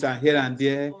killings and here and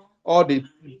there, all the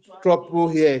trouble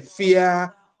here,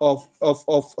 fear of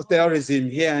terrorism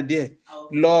here and there.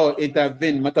 Lord,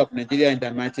 intervene in the matter of Nigeria in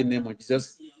the mighty name of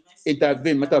Jesus.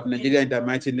 Intervene in the matter of Nigeria in the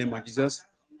mighty name of Jesus.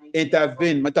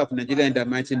 Intervene in the matter of Nigeria in the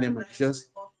mighty name of Jesus.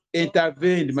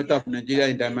 Intervene in the matter of Nigeria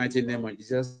in the mighty name of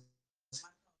Jesus.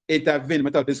 Intervene in the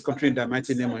matter of this country in the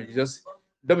mighty name of Jesus.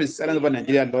 Don't be silent over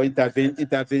Nigeria, Lord. Intervene,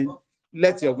 intervene.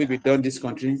 Let your will be done in this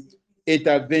country.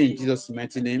 Intervene in Jesus'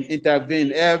 mighty name.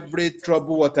 Intervene every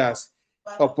troubled waters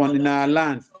upon in our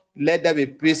land. Let there be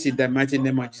peace in the mighty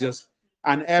name of Jesus.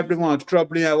 And everyone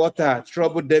troubling our water,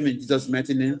 trouble them in Jesus'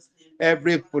 mighty name.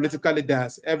 Every political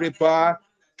leaders, every power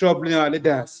troubling our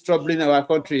leaders, troubling our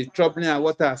country, troubling our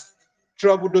waters,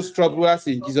 trouble those troublers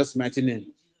in Jesus' mighty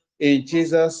name. In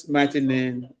Jesus' mighty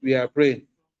name, we are praying.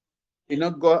 You know,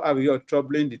 God, you are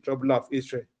troubling the trouble of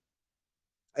Israel,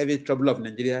 every trouble of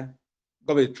Nigeria.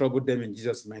 God will trouble them in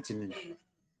Jesus' mighty name.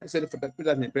 I said, for that, put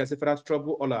that in prayer. Say, Father,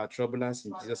 trouble all our troublers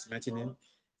in Jesus' mighty name.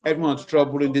 Everyone's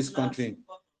trouble in this country.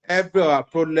 Every our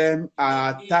problem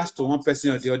are attached to one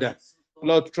person or the other.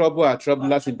 Lord, trouble our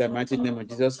troublers in the mighty name of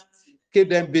Jesus. Keep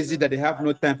them busy that they have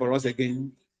no time for us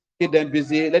again. Keep them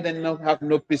busy. Let them not have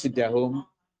no peace in their home.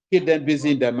 Keep them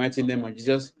busy in the mighty name of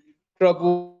Jesus.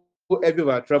 Trouble every of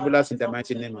our troublers in the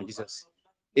mighty name of Jesus.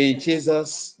 In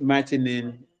Jesus' mighty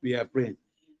name, we are praying.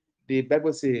 The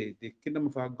Bible says the kingdom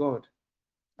of our God,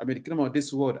 the kingdom of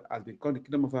this world has become the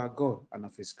kingdom of our God and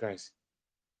of his Christ.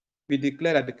 We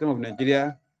declare that the kingdom of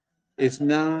Nigeria is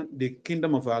now the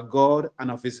kingdom of our God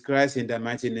and of his Christ in the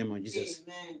mighty name of Jesus.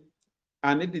 Amen.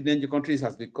 And if the Nigerian country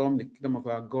has become the kingdom of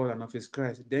our God and of his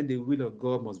Christ, then the will of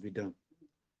God must be done.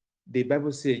 The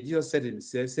Bible says, Jesus said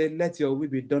himself, say, let your will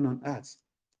be done on earth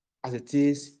as it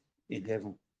is in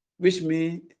heaven. Which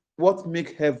means what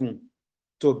makes heaven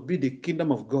to be the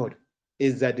kingdom of God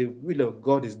is that the will of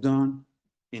God is done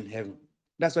in heaven.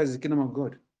 That's why it's the kingdom of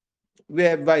God.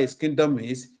 Wherever his kingdom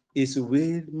is, his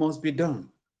will must be done.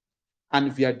 And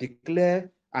if we are declared,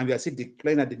 and we are still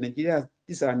declaring that Nigeria,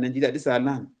 this is our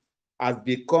land, has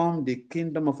become the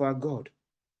kingdom of our God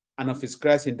and of his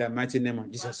Christ in the mighty name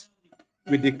of Jesus.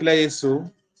 We declare it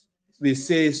so, we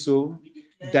say so,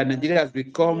 that Nigeria has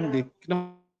become the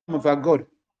kingdom of our God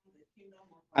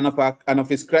and of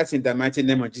his Christ in the mighty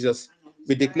name of Jesus.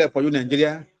 We declare for you,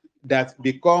 Nigeria, that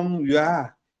you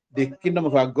are the kingdom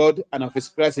of our God and of his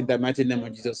Christ in the mighty name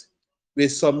of Jesus. We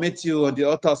submit you on the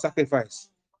altar of sacrifice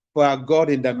for our God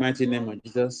in the mighty name of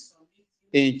Jesus.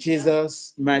 In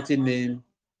Jesus' mighty name,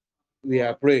 we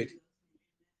are prayed.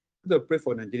 To pray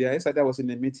for Nigeria. Yesterday I was in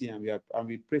a meeting and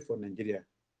we pray for Nigeria.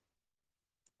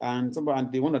 And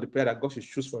the one of the prayer that God should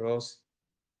choose for us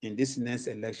in this next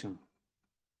election.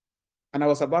 And I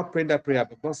was about praying that prayer,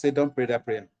 but God said, don't pray that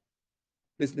prayer.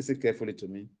 Please listen carefully to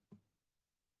me.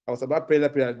 I was about praying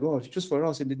that prayer. God, choose for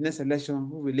us in the next election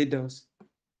who will lead us.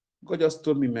 God just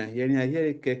told me, man, hearing, I hear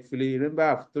it carefully. Remember,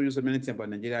 I've told you so many things about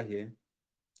Nigeria here.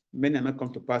 Many are not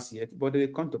come to pass yet, but they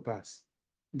will come to pass.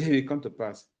 They will come to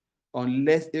pass.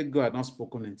 Unless if God has not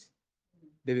spoken it,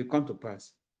 they will come to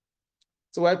pass.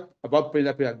 So what about praying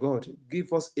that prayer? God,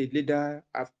 give us a leader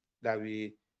that will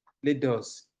lead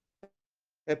us,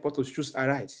 help us to choose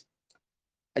aright.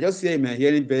 I just hear him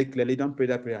hearing very clearly, don't pray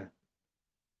that prayer.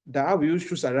 That how will you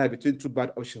choose aright between two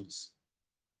bad options?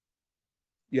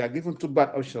 You are given two bad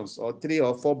options, or three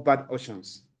or four bad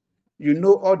options. You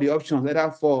know all the options,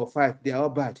 either 4 or 5, they are all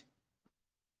bad.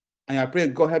 And you are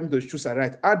praying, God help me to choose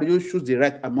right. How do you choose the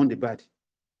right among the bad?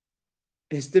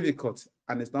 It's difficult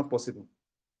and it's not possible.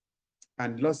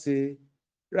 And Lord say,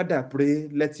 rather pray,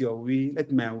 let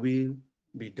my will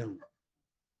be done.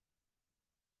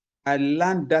 I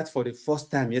learned that for the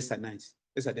first time yesterday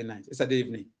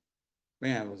evening,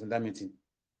 when I was in that meeting.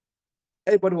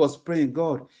 Everybody was praying,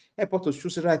 God, help us to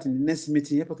choose right in the next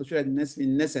meeting, help us to choose right in the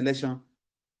next election.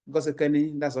 God said,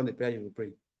 Kenny, that's not the prayer you will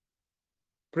pray.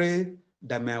 Pray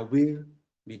that my will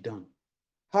be done.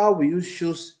 How will you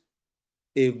choose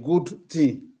a good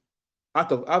thing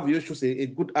how will you choose a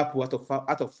good apple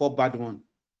out of 4 bad ones?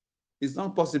 It's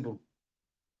not possible.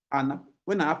 And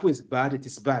when an apple is bad, it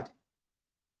is bad.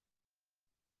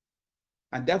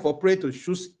 And therefore, pray to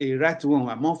choose a right one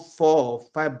among 4 or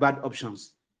 5 bad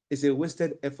options. It's a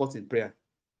wasted effort in prayer.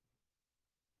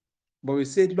 But we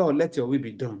say, Lord, let your will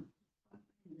be done.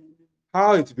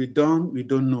 How it will be done, we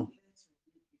don't know.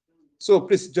 So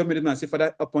please join me and say,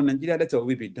 Father, upon Nigeria, let your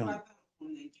will be done.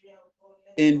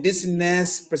 In this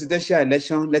next presidential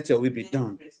election, let your will be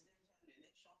done.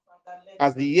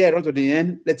 As the year runs to the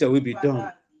end, let your will be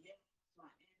done.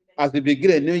 As we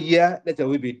begin a new year, let your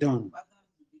will be done.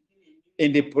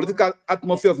 In the political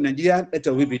atmosphere of Nigeria, let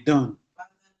your will be done.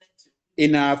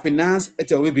 In our finance, let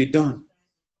your will be done.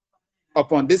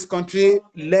 Upon this country,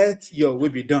 let your will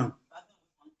be done.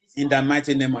 In the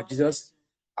mighty name of Jesus.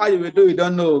 How you will do, we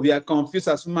don't know. We are confused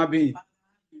as human beings.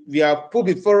 We are put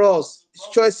before us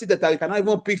choices that we cannot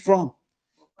even pick from.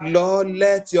 Lord,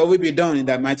 let your will be done in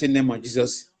the mighty name of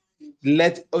Jesus.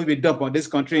 Let your will be done upon this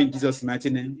country in Jesus' mighty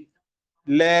name.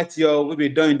 Let your will be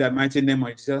done in the mighty name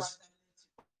of Jesus.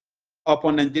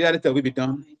 Upon Nigeria, let your will be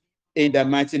done in the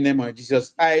mighty name of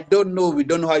Jesus. I don't know, we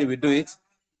don't know how you will do it,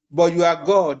 but you are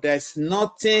God. There's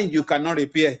nothing you cannot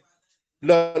repair.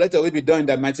 Lord, let your will be done in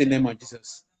the mighty name of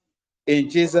Jesus. In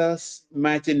Jesus'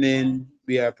 mighty name,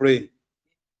 we are praying.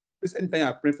 Please, anytime you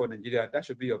are praying for Nigeria, that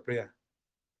should be your prayer.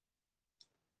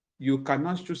 You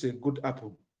cannot choose a good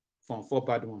apple from 4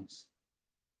 bad ones,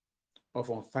 or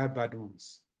from 5 bad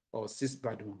ones, or 6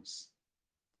 bad ones.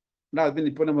 That has been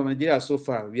the problem of Nigeria so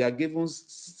far. We are given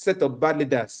set of bad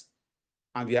leaders,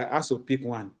 and we are asked to pick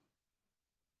one.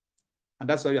 And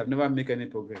that's why we have never made any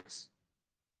progress.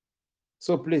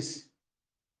 So please,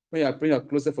 when you are praying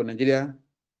closer for Nigeria,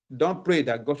 don't pray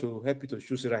that God will help you to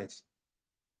choose right,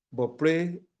 but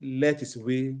pray, let his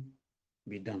will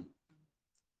be done.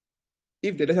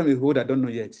 If the election will hold, I don't know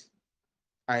yet.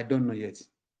 I don't know yet.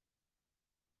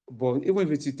 But even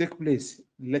if it will take place,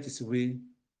 let his will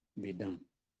be done.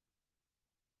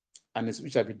 And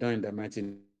it shall be done in the mighty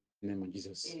name of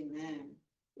Jesus. Amen.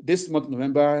 This month,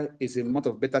 November, is a month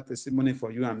of better testimony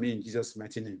for you and me in Jesus'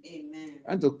 mighty name. Amen.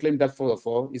 And to claim that for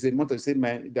all, is a month to say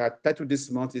the title this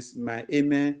month is my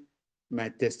amen, my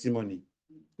testimony.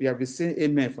 We have been saying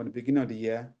amen from the beginning of the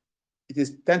year. It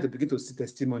is time to begin to see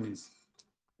testimonies.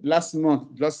 Last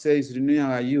month, God says renewing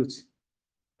our youth,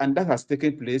 and that has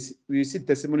taken place. We will see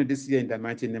testimony this year in the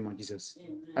mighty name of Jesus.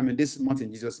 Amen. I mean, this month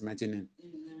in Jesus' mighty name.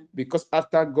 Amen. Because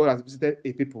after God has visited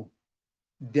a people,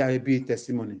 there will be a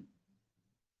testimony.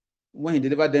 When he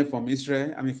delivered them from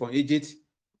from Egypt,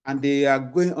 and they are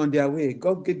going on their way,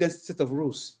 God gave them a set of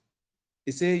rules.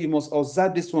 He said, you must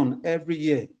observe this one every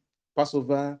year,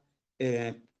 Passover,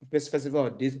 festival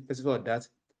of this, festival of that.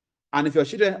 And if your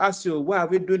children ask you, why are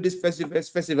we doing this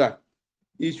festival?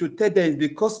 You should tell them it's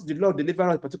because the Lord delivered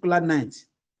us a particular night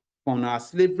from our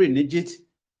slavery in Egypt,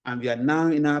 and we are now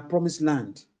in our promised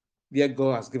land where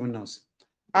God has given us.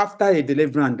 After a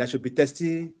deliverance, there should be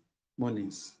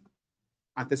testimonies.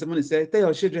 And testimony says, tell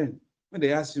your children, when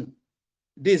they ask you,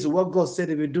 this is what God said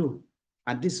he will do,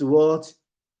 and this is what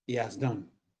he has done.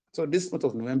 So this month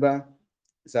of November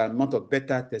is a month of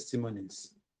better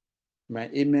testimonies. My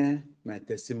amen, my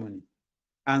testimony.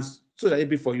 And so that it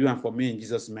be for you and for me in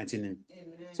Jesus' mighty name.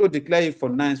 Amen. So declare it for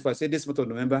 9. For I say this month of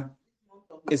November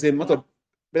is a month of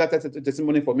better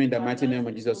testimony for me in the mighty name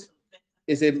of Jesus.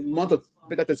 It's a month of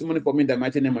better testimony for me in the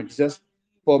mighty name of Jesus.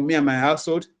 For me and my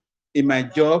household, in my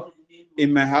job,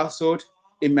 in my household,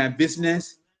 in my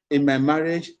business, in my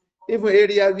marriage, even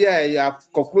area where I have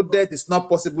concluded it's not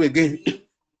possible again.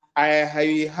 I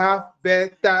have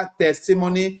better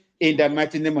testimony in the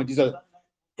mighty name of Jesus.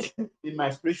 In my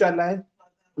spiritual life,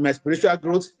 my spiritual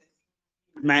growth,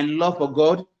 my love for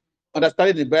God,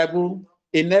 understanding the Bible,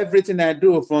 in everything I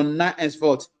do from now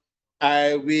henceforth,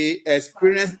 I will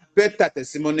experience better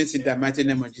testimonies in the mighty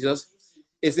name of Jesus.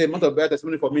 It's a month of better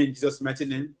testimony for me in Jesus' mighty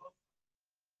name.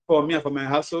 For me and for my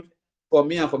household, for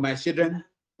me and for my children,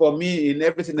 for me in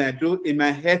everything I do, in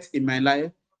my health, in my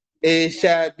life. It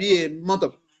shall be a month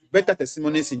of better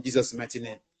testimonies in Jesus' mighty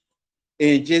name.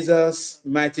 In Jesus'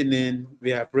 mighty name,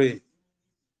 we are praying.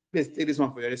 Please take this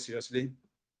one very seriously.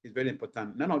 It's very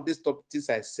important. None of these top things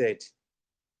I said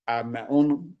are my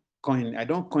own coin. I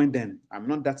don't coin them. I'm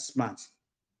not that smart.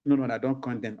 No, I don't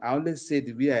coin them. I always say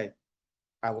the way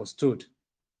I was told.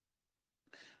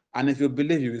 And if you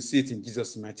believe, you will see it in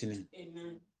Jesus' mighty name.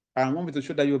 Amen. I want me to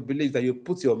show that you believe, that you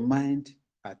put your mind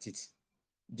at it.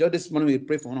 Just this morning, we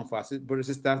prayed for one of our brothers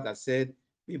and sisters that said,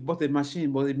 we bought a machine,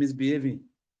 but it's misbehaving.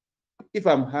 If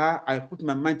I'm her, I put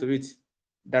my mind to it,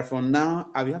 that from now,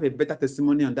 I will have a better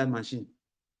testimony on that machine.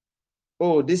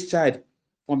 Oh, this child,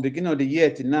 from beginning of the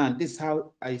year to now, this is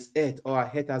how his head or her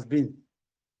head has been.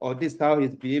 Or this is how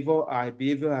his behavior or her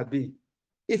behavior has been.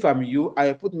 If I'm you,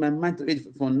 I put my mind to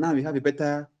it. From now, we have a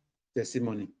better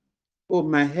testimony. Oh,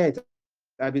 my head,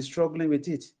 I've been struggling with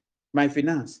it. My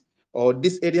finance, or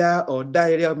this area or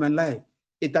that area of my life,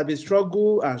 it has been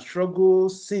struggle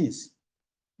since.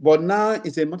 But now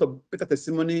it's a month of better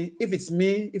testimony. If it's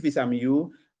me, if I'm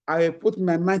you, I will put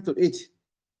my mind to it,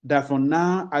 that from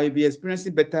now I will be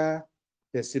experiencing better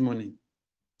testimony.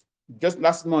 Just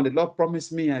last month, the Lord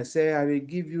promised me, I said, I will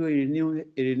give you a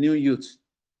renewed youth.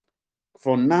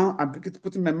 From now, I'm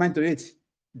putting my mind to it.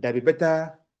 There'll be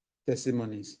better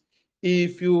testimonies.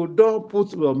 If you don't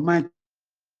put your mind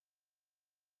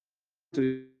to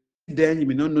it, then you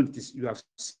may not notice you have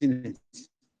seen it.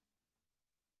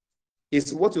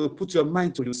 It's what you put your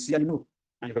mind to, you see and you know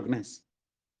and you recognize.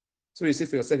 So you see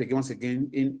for yourself again, once again,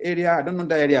 in area, I don't know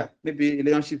that area, maybe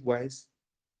relationship wise,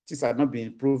 things are not been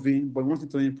improving, but you want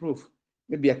it to improve.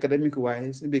 Maybe academic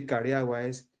wise, maybe career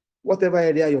wise, whatever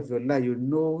area of your life, you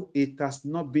know it has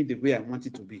not been the way I want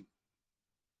it to be.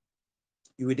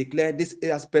 You will declare this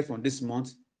aspect from this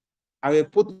month. I will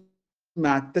put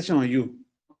my attention on you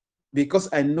because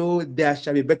I know there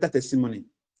shall be better testimony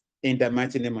in the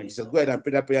mighty name of Jesus. Go ahead and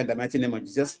pray that prayer in the mighty name of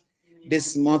Jesus.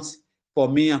 This month, for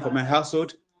me and for my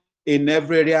household, in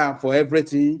every area and for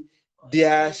everything,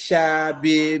 there shall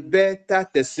be better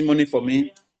testimony for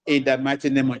me in the mighty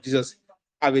name of Jesus.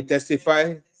 I will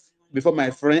testify before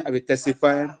my friend, I will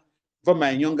testify before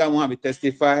my younger one, I will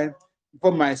testify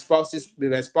before my spouse,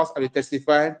 I will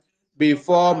testify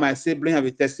before my sibling, I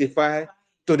will testify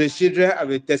to the children, I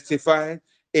will testify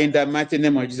in the mighty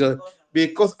name of Jesus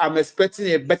because I'm expecting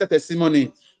a better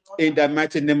testimony in the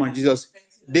mighty name of Jesus.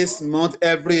 This month,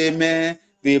 every amen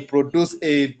will produce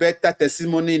a better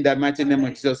testimony in the mighty name of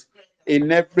Jesus.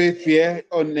 In every fear,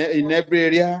 in every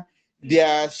area,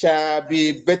 there shall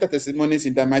be better testimonies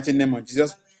in the mighty name of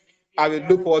Jesus. I will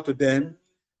look forward to them.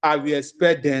 I will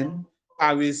expect them.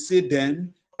 I will see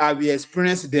them. I will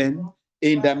experience them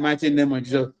in the mighty name of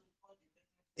Jesus.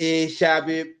 It shall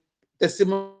be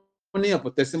testimony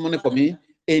upon testimony for me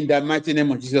in the mighty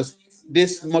name of Jesus.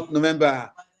 This month,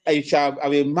 November, I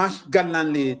will march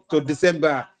gallantly to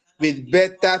December with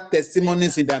better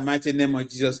testimonies in the mighty name of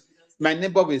Jesus. My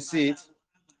neighbor will see it.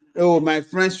 Oh, my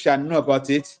friends shall know about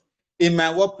it. In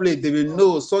my workplace, they will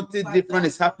know something different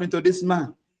is happening to this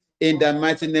man. In the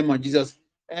mighty name of Jesus.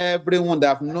 Everyone that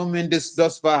have known me this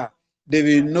thus far, they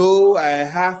will know I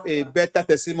have a better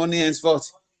testimony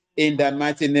henceforth. In the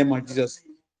mighty name of Jesus.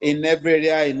 In every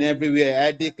area, in everywhere.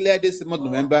 I declare this month,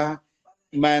 November,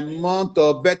 my month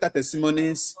of better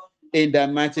testimonies in the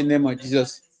mighty name of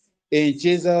Jesus. In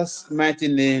Jesus' mighty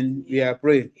name, we are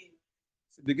praying.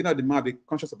 At the beginning of the month, be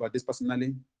conscious about this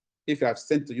personally. If you have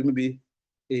sent to you, maybe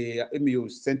you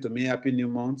sent to me Happy New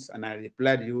Month and I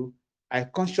replied to you, I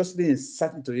consciously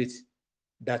insert into it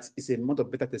that it's a month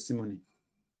of better testimony.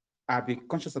 I'll be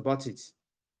conscious about it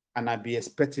and I'll be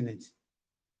expecting it.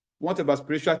 What about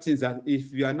spiritual things that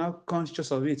if you are not conscious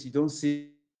of it, you don't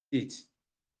see it?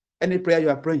 Any prayer you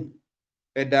are praying,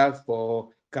 either for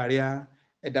career,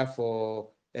 either for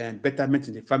betterment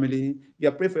in the family, you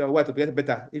are praying for your wife to get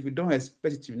better. If you don't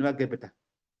expect it, you will never get better.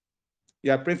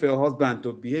 You are praying for your husband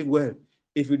to behave well.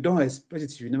 If you don't expect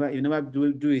it, you never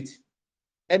do it.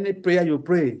 Any prayer you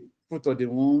pray, fruit of the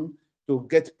womb, to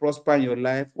get prosper in your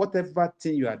life, whatever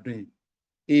thing you are doing,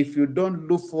 if you don't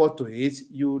look forward to it,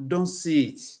 you don't see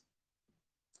it.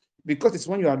 Because it's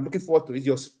when you are looking forward to it,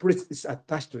 your spirit is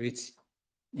attached to it.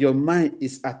 Your mind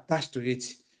is attached to it.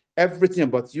 Everything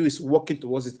about you is working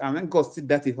towards it. And when God sees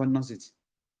that, He honors it.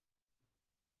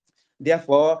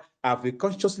 Therefore, I will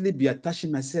consciously be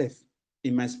attaching myself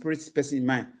in my spirit, person, in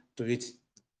mind to it.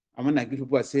 And when I give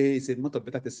people, I say it's a month of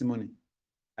better testimony.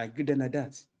 I give them like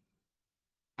that.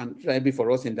 And try be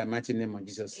for us in the mighty name of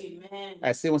Jesus. Amen.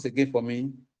 I say once again for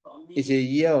me, it's a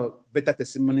year of better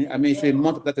testimony. I mean, it's a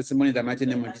month of better testimony in the mighty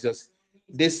name of Jesus.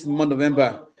 This month,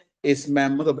 November, is my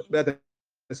month of better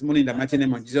testimony in the mighty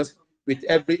name of Jesus. With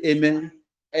every amen,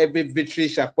 every victory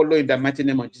shall follow in the mighty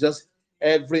name of Jesus.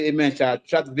 Every amen shall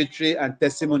attract victory and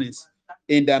testimonies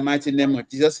in the mighty name of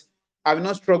Jesus. I will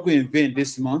not struggle in vain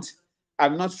this month. I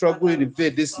will not struggle in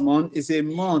vain this month. It's a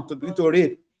month to begin to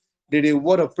reap the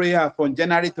reward of prayer from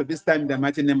January to this time in the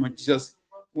mighty name of Jesus.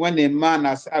 When a man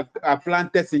has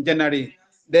planted in January,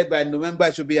 then by November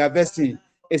it should be harvesting.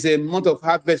 It's a month of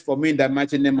harvest for me in the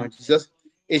mighty name of Jesus.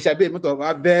 It shall be a month of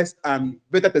harvest and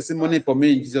better testimony for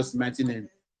me in Jesus' mighty name.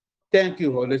 Thank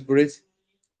you, Holy Spirit.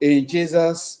 In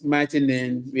Jesus' mighty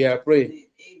name, we are praying.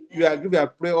 We are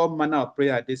praying all manner of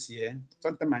prayer this year.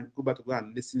 Sometimes I go back to go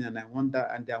and listen and I wonder,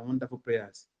 and they are wonderful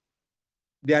prayers.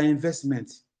 They are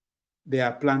investments. They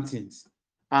are plantings.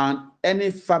 And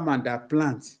any farmer that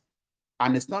plants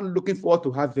and is not looking forward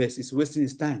to harvest is wasting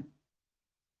his time.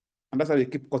 And that's why we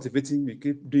keep cultivating, we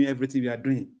keep doing everything we are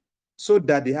doing so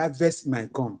that the harvest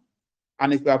might come.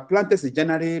 And if you are planted in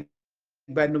January,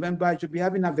 by November, you should be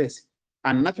having harvest.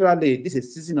 And naturally, this is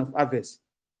a season of harvest.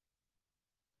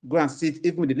 Go and see it,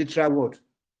 even with the literal word.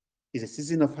 It's a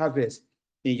season of harvest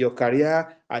in your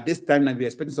career. At this time, you'll be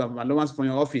expecting some allowance from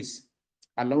your office.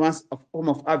 allowance of form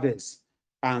of harvest.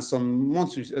 And some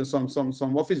months,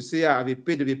 some office say I will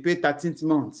pay, they will pay 13th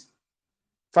month.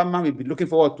 Farmer will be looking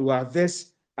forward to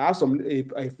harvest. I have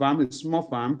a farm, a small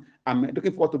farm. I'm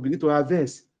looking forward to begin to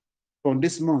harvest from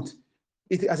this month.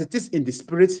 As it is in the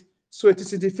spirit, so it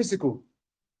is in the physical.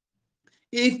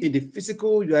 If in the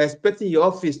physical you are expecting your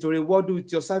office to reward you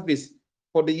with your service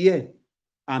for the year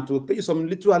and to pay you some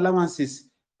little allowances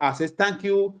as a thank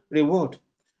you reward,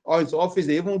 or in the office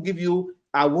they even give you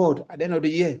award at the end of the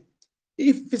year.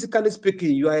 If physically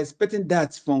speaking you are expecting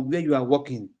that from where you are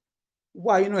working,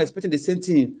 why are you not expecting the same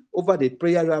thing over the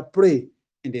prayer you are praying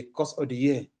in the course of the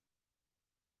year?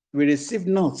 We receive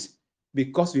not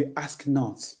because we ask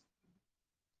not.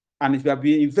 And if you have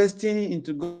been investing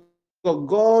into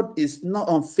God is not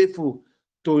unfaithful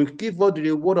to give us the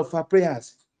reward of our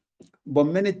prayers. But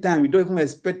many times we don't even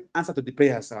expect answer to the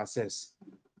prayers ourselves.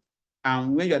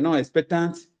 And when you are not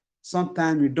expectant,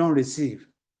 sometimes you don't receive.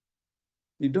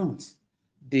 You don't.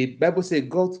 The Bible says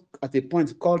God at a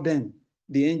point called them,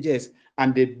 the angels,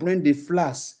 and they bring the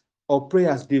flask of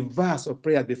prayers, the vase of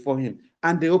prayers before him,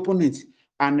 and they open it.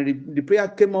 And the prayer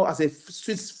came out as a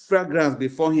sweet fragrance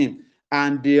before him.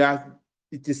 And they are,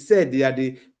 it is said, they are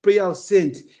the prayer of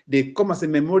saints. They come as a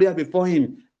memorial before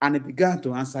him, and he began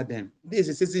to answer them. This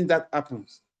is a season that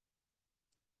happens.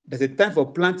 There's a time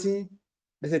for planting,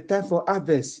 there's a time for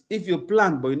harvest. If you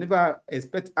plant but you never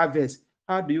expect harvest,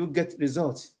 how do you get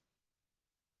results?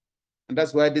 And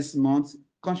that's why this month,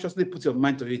 consciously put your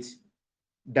mind to it.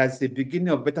 That's the beginning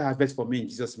of better harvest for me in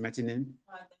Jesus' mighty name.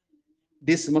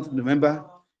 This month of November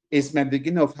is my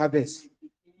beginning of harvest.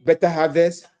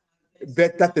 Harvest,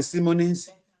 better testimonies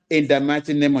in the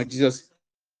mighty name of Jesus.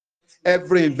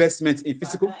 Every investment in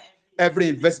physical, every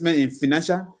investment in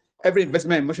financial, every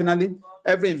investment emotionally,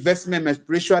 every investment in my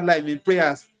spiritual life, in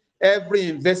prayers, every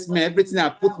investment, everything I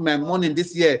put my money in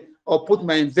this year, or put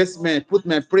my investment, put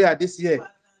my prayer this year.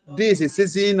 This is a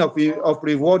season of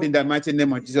reward in the mighty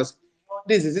name of Jesus.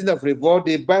 This is a season of reward.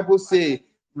 The Bible says,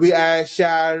 I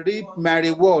shall reap my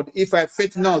reward if I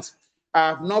faint not. I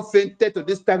have not fainted to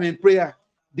this time in prayer.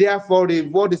 Therefore,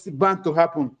 reward is bound to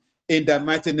happen in the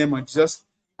mighty name of Jesus.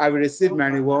 I will receive my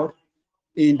reward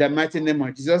in the mighty name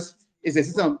of Jesus. It's a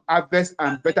season of harvest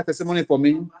and better testimony for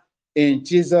me. In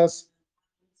Jesus'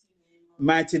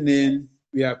 mighty name,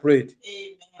 we are prayed.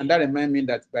 Amen. And that reminds me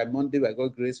that by Monday, by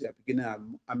God's grace, we are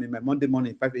beginning, my Monday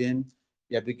morning, 5 a.m.,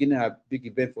 we are beginning a big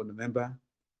event for November.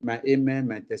 My amen,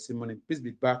 my testimony. Please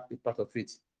be back, be part of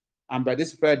it. And by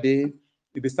this Friday,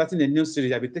 we'll be starting a new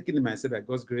series. I'll be taking it myself by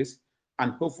God's grace.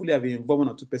 And hopefully, I'll be involved one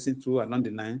or two persons through along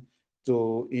the line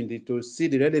to see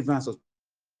the relevance of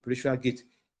spiritual gate.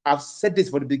 I've said this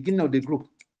for the beginning of the group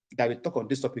that we talk on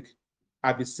this topic.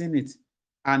 I've been seeing it.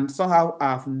 And somehow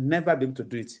I've never been able to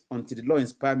do it until the Lord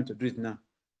inspired me to do it now.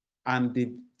 And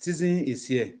the season is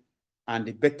here, and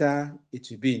the better it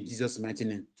will be in Jesus' mighty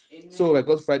name. Amen. So I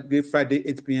got Friday,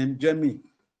 8 p.m. Join me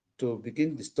to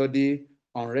begin the study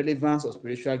on relevance of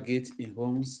spiritual gate in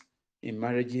homes, in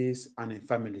marriages, and in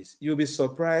families. You'll be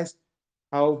surprised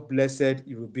how blessed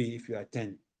you will be if you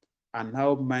attend, and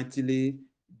how mightily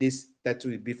this title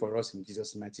will be for us in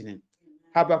Jesus' mighty name.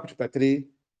 Habakkuk chapter 3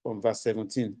 from verse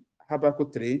 17.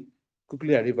 Habakkuk 3,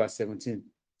 quickly I read verse 17.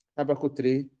 Habakkuk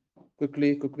 3,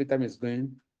 quickly, time is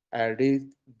going. I read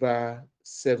verse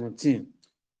 17.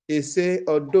 It says,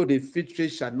 although the fig tree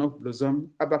shall not blossom,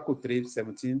 Habakkuk 3,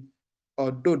 17,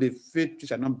 although the fig tree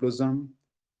shall not blossom,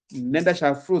 neither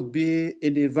shall fruit be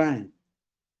in the vine.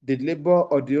 The labor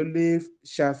of the olive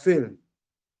shall fail,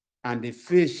 and the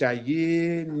fish shall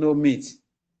yield no meat.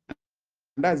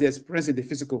 And that's the experience in the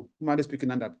physical, humanly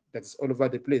speaking, and that is all over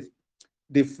the place.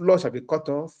 The floor shall be cut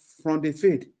off from the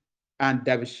field, and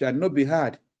there shall not be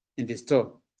hard in the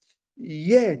store.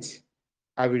 Yet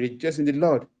I will rejoice in the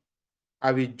Lord.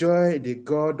 I will joy the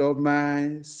God of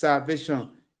my salvation.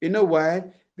 You know why?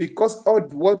 Because all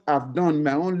what I've done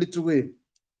my own little way,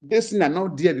 this thing are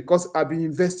not there because I've been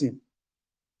investing,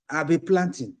 I've been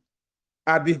planting,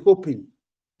 I've been hoping,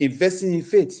 investing in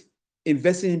faith,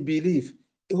 investing in belief,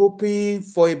 hoping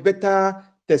for a better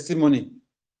testimony.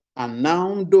 And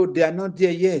now, though they are not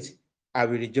there yet, I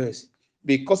will rejoice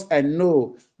because I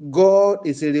know God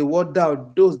is a rewarder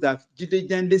of those that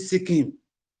diligently seek Him.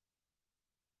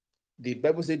 The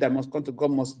Bible says that must come to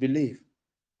God must believe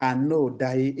and know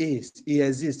that He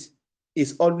exists,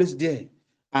 He's always there.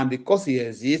 And because He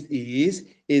exists, He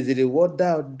is a rewarder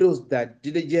of those that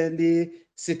diligently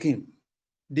seek Him.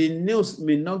 The news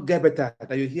may not get better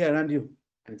that you hear around you,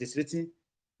 and it is written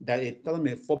that 1,000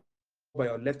 may fall by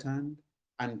your left hand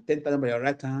and 10,000 by your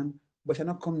right hand, but shall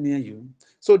not come near you.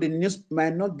 So the news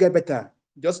might not get better.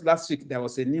 Just last week there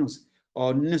was a news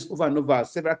or news over and over,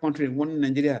 several countries, one in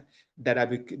Nigeria, that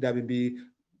will be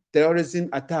terrorism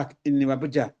attack in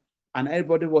Abuja, and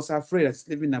everybody was afraid of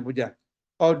living in Abuja.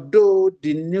 Although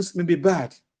the news may be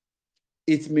bad,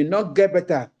 it may not get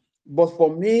better, but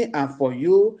for me and for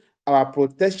you, our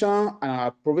protection and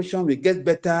our provision will get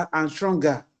better and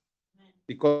stronger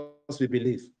because we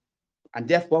believe, and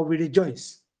therefore we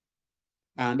rejoice.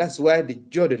 And that's why the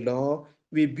joy of the Lord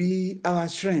will be our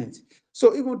strength.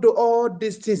 So even though all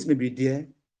these things may be there,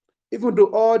 even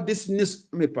though all this news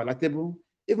may be palatable,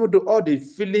 even though all the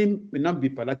feeling may not be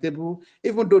palatable,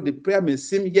 even though the prayer may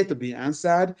seem yet to be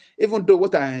answered, even though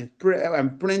what I'm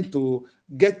praying to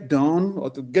get done or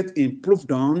to get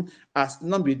improved on has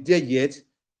not been there yet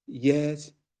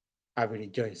I will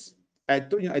rejoice. I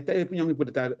tell you, young people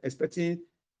that are expecting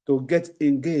to get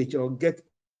engaged or get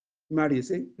married,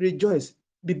 say, rejoice,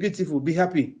 be beautiful, be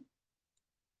happy.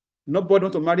 Nobody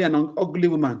want to marry an ugly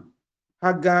woman,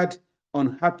 haggard,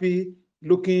 unhappy,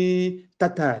 looking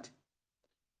tattered.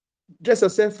 Dress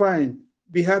yourself fine,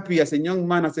 be happy as a young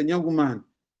man, as a young woman.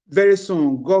 Very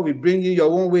soon, God will bring you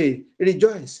your own way.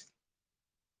 Rejoice.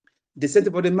 The same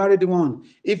thing for the married one.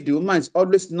 If the woman is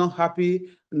always not happy,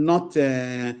 not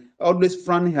always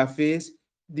frowning her face,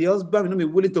 the husband will not be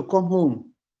willing to come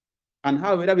home. And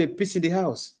how will there be peace in the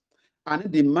house? And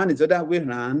if the man is the other way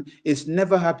around, is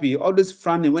never happy, always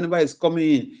frowning whenever he's coming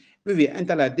in. If we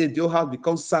enter like this, the whole house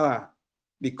becomes sour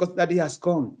because daddy has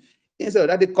come. Instead of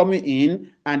daddy coming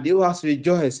in and the whole house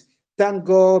rejoice, thank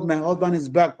God my husband is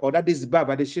back, or daddy is back.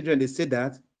 But the children, they say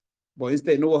that. But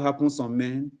instead, you know what happens? Some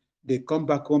men, they come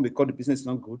back home because the business is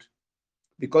not good,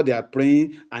 because they are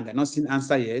praying and they're not seeing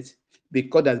answer yet,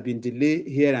 because there's been delay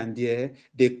here and there.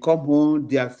 They come home,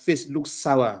 their face looks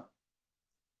sour,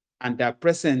 and their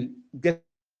present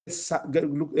tastes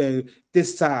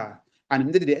sour. And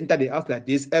immediately they enter the house like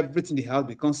this, everything in the house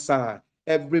becomes sour.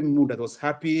 Every mood that was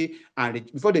happy,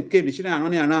 and before they came, the children are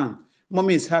running around.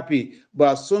 Mommy is happy,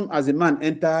 but as soon as the man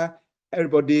enter,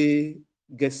 everybody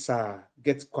gets sour,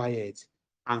 gets quiet,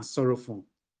 and sorrowful.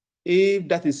 If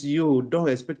that is you, don't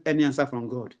expect any answer from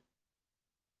God,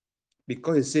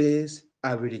 because it says,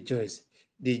 I will rejoice.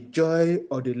 The joy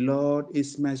of the Lord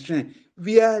is my strength.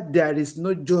 Where there is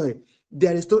no joy,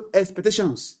 there is no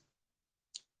expectations,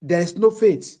 there is no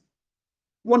faith.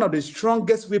 One of the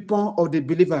strongest weapons of the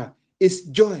believer is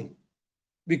joy.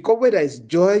 Because where there is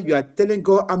joy, you are telling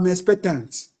God, I'm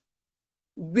expectant.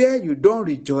 Where you don't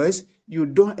rejoice, you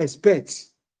don't expect.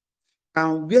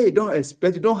 And where you don't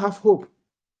expect, you don't have hope.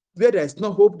 Where there is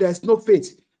no hope, there is no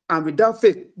faith. And without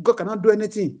faith, God cannot do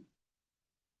anything.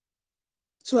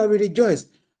 So I will rejoice.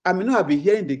 I may not have been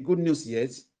hearing the good news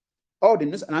yet. All the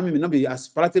news and I may not be as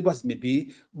palatable as it may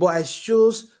be, but I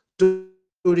choose to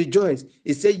rejoice.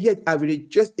 He said, yet I will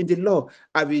rejoice in the Lord.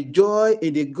 I will joy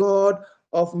in the God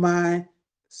of my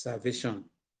salvation.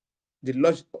 The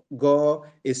Lord God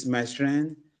is my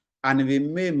strength, and He will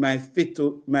make my feet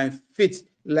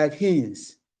like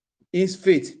his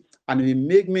feet, and He will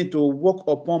make me to walk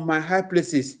upon my high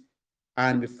places.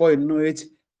 And before you know it,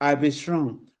 I'll be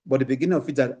strong. But the beginning of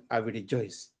it, that I will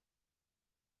rejoice.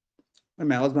 When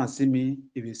my husband see me,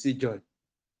 he will see joy.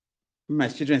 When my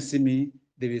children see me,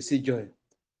 they will see joy.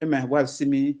 When my wife see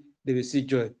me, they will see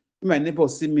joy. When my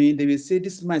neighbors see me, they will say,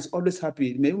 this man is always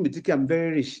happy. They may even be thinking I'm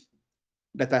very rich,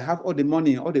 that I have all the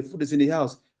money, all the food is in the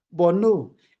house. But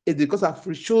no, it's because I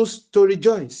choose to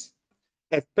rejoice,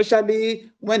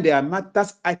 especially when there are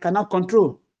matters I cannot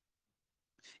control.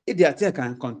 If there are things I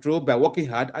can control by working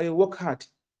hard, I will work hard.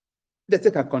 If there are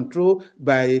things I can control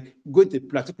by going to a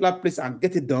particular place and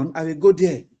get it done, I will go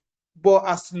there. But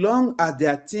as long as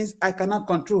there are things I cannot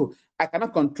control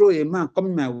a man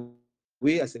coming my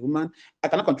way as a woman. I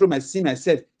cannot control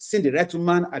myself, seeing the right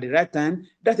woman at the right time.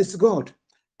 That is God.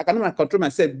 I cannot control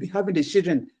myself having the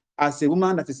children as a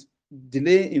woman that is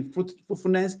delaying in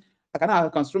fruitfulness. I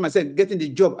cannot control myself getting the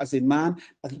job as a man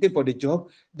that's looking for the job.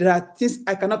 There are things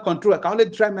I cannot control. I can only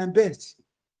try my best.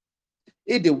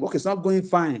 If the work is not going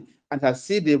fine and I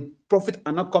see the profit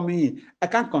are not coming in, I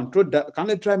can't control that. I can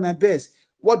only try my best.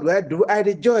 What do? I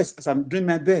rejoice as I'm doing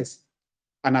my best.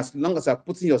 And as long as you're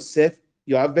putting yourself,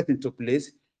 your harvest into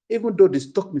place, even though the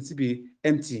stock may still be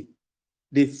empty,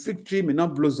 the fig tree may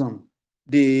not blossom,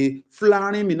 the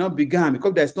flowering may not begin,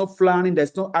 because there's no flowering,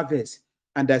 there's no harvest,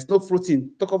 and there's no fruiting.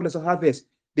 Talk of less of harvest.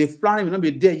 The flowering may not be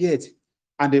there yet,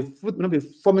 and the fruit may not be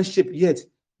forming shape yet,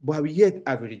 but yet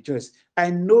I will rejoice.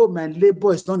 I know my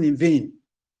labor is not in vain.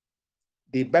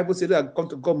 The Bible says that come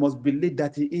to God must believe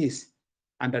that He is,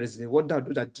 and that is the word that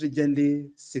do that diligently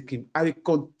seek Him. I will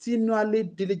continually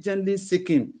diligently seek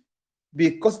Him,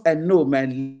 because I know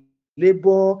my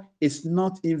labor is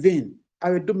not in vain.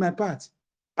 I will do my part.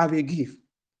 I will give.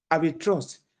 I will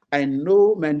trust. I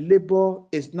know my labor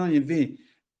is not in vain.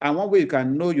 And one way you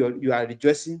can know you are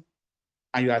rejoicing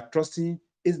and you are trusting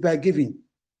is by giving.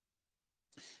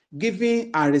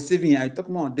 Giving and receiving, I talk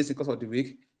more on this because of the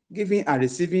week. Giving and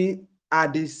receiving are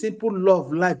the simple law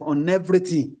of life on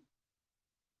everything.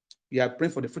 You are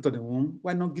praying for the fruit of the womb.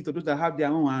 Why not give to those that have their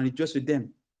own and rejoice with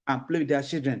them and play with their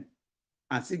children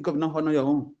and see God not honor your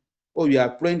own? Or you are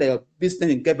praying that your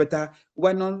business will get better.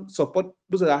 Why not support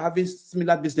those that are having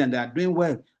similar business and they are doing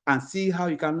well and see how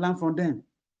you can learn from them?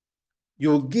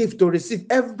 You give to receive.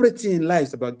 Everything in life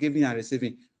is about giving and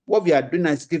receiving. What we are doing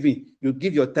is giving. You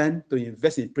give your time to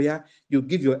invest in prayer. You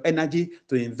give your energy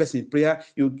to invest in prayer.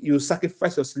 You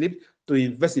sacrifice your sleep to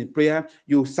invest in prayer.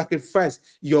 You sacrifice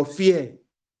your fear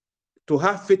to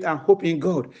have faith and hope in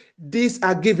God. These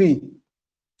are giving.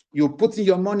 You put in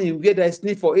your money where there is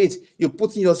need for it. You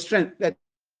put in your strength where there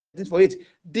is need for it.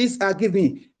 These are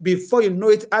giving. Before you know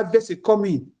it, harvest is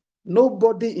coming.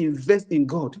 Nobody invests in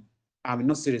God and will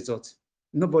not see results.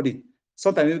 Nobody.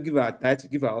 Sometimes we give our tithe,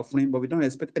 give our offering, but we don't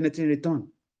expect anything in return.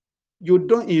 You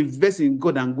don't invest in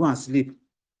God and go and sleep.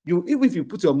 You even if you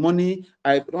put your money,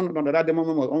 one of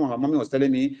my mommy was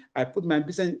telling me, I put my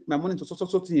business, my money to so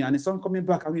thing, and it's not coming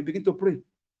back, and we begin to pray.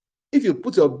 If you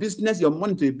put your business, your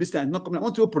money to a business and not coming, I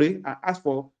want you to pray and ask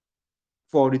for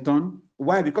return.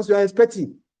 Why? Because you are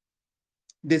expecting.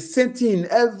 The same thing in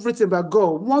everything about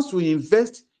God. Once we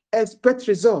invest, expect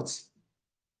results.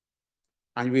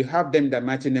 And we have them in the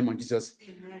mighty name of Jesus.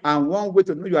 Amen. And one way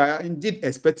to know you are indeed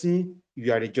expecting,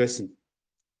 you are rejoicing.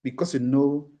 Because you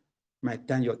know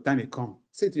your time will come.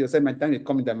 Say to yourself, my time will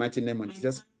come in the mighty name of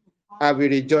Jesus. I will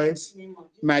rejoice.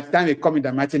 My time will come in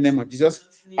the mighty name of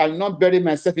Jesus. I will not bury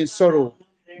myself in sorrow,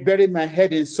 bury my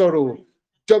head in sorrow,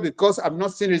 just because I'm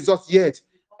not seeing results yet.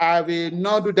 I will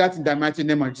not do that in the mighty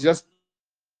name of Jesus.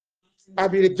 I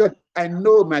will rejoice. I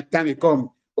know my time will come.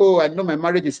 Oh, I know my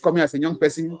marriage is coming as a young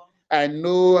person. I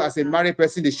know as a married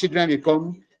person, the children will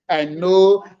come. I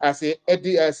know as a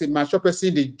mature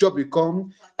person, the job will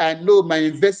come. I know my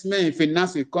investment in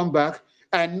finance will come back.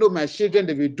 I know my children,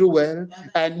 they will do well.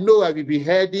 I know I will be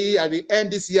healthy. I will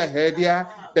end this year healthier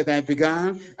than I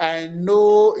began. I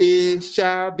know it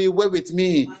shall be well with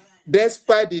me.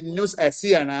 Despite the news I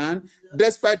see around,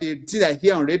 despite the things I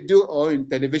hear on radio or in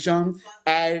television,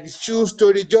 I choose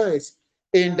to rejoice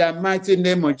in the mighty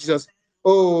name of Jesus.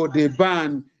 Oh, the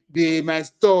barn, my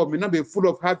store may not be full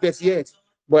of harvest yet,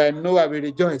 but I know I will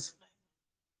rejoice.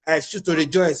 I choose to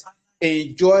rejoice.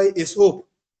 Enjoy is hope.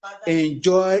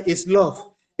 Enjoy is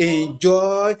love.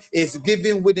 Enjoy is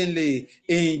giving willingly.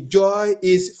 Enjoy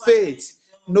is faith.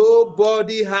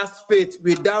 Nobody has faith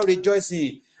without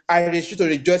rejoicing. I choose to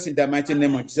rejoice in the mighty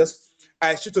name of Jesus.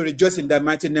 I choose to rejoice in the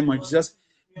mighty name of Jesus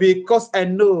because I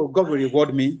know God will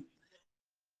reward me.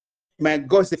 My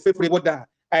God is a faithful rewarder.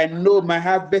 I know my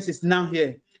harvest is now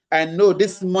here. I know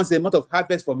this month is a month of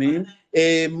harvest for me,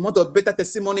 a month of better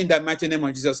testimony in the mighty name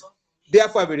of Jesus.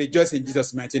 Therefore, I will rejoice in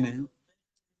Jesus' mighty name.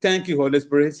 Thank you, Holy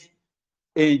Spirit.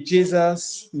 In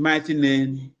Jesus' mighty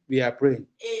name, we are praying.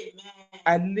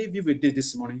 I leave you with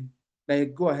this morning. That you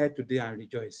go ahead today and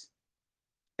rejoice.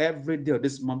 Every day of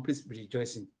this month, please be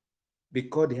rejoicing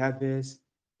because the harvest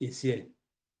is here.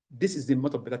 This is the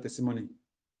month of better testimony.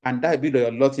 And that will be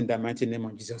your lot in the mighty name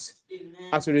of Jesus. Amen.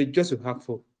 As you rejoice, you have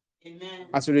hope. Amen.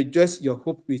 As you rejoice, your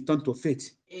hope will turn to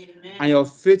faith. Amen. And your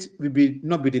faith will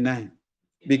not be denied.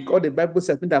 Because the Bible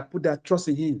says, that put their trust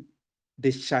in him, they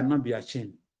shall not be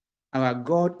ashamed. Our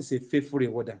God is a faithful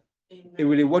rewarder. Amen. He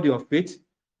will reward your faith.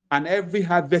 And every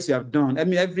harvest you have done,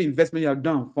 every investment you have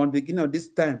done from the beginning of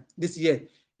this year,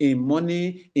 in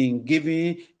money, in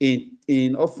giving,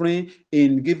 in offering,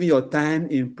 in giving your time,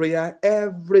 in prayer,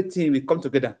 everything will come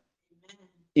together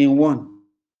in one.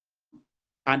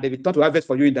 And they will turn to harvest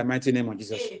for you in the mighty name of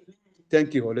Jesus. Amen.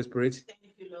 Thank you, Holy Spirit.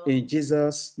 In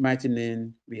Jesus' mighty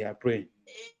name, we are praying.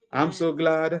 I'm so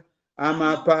glad I'm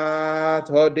a part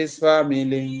of this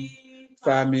family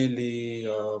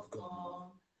of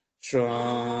God.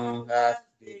 Strong as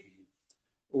David,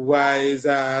 wise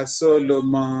as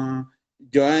Solomon,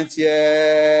 joint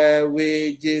here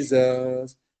with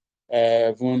Jesus,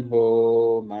 heaven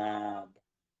home.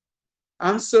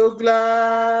 I'm so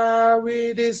glad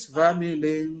with this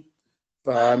family.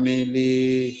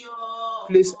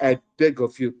 Please, I beg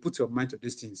of you, put your mind to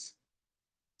these things.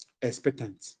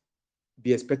 Expectant.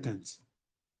 Be expectant.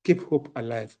 Keep hope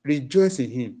alive. Rejoice in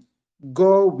him.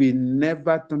 God will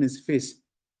never turn his face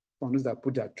on those that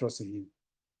put their trust in him.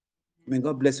 May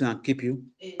God bless you and keep you.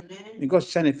 Amen. May God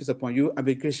shine a face upon you and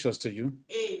be gracious to you.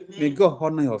 Amen. May God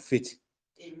honor your faith.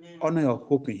 Amen. Honor your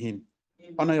hope in him.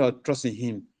 Amen. Honor your trust in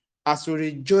him. As you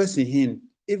rejoice in him,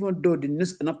 Even though the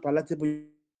news are not palatable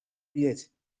yet,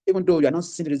 even though you are not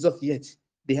seeing the result yet,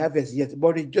 the harvest yet,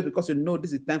 but rejoice because you know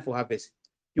this is time for harvest.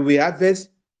 You will harvest,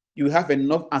 you will have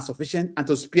enough and sufficient and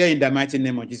to spare in the mighty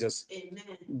name of Jesus.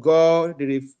 God,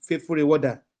 the faithful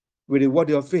rewarder, will reward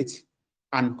your faith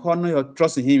and honor your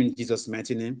trust in Him in Jesus'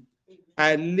 mighty name.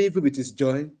 I live with His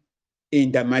joy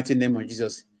in the mighty name of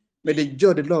Jesus. May the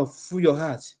joy of the Lord fill your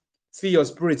heart, fill your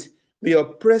spirit. May your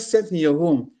presence in your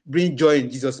home bring joy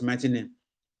in Jesus' mighty name.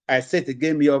 I said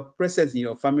again, may your presence in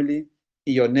your family,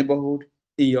 in your neighborhood,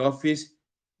 in your office,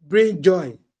 bring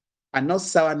joy and not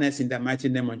sourness in the mighty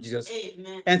name of Jesus.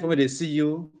 Amen. And when they see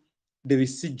you, they will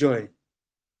see joy,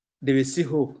 they will see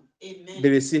hope, Amen. They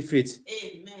will see faith.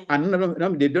 Amen.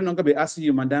 And they don't longer be asking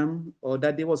you, Madam or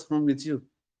Daddy, what's wrong with you?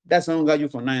 That's no longer you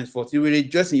from now henceforth. You will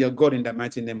rejoice in your God in the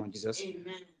mighty name of Jesus.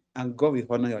 Amen. And God will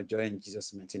honor your joy in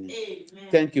Jesus' mighty name. Amen.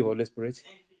 Thank you, Holy Spirit.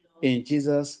 In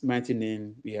Jesus' mighty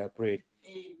name, we have prayed.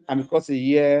 Amen. And because a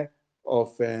year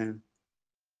of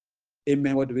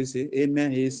Amen, what do we say?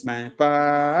 Amen is my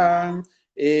palm.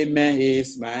 Amen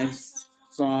is my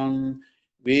song.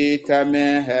 With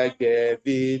amen, I get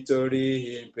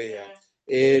victory in prayer.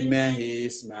 Amen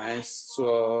is my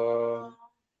song.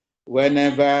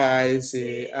 Whenever I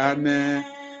say amen,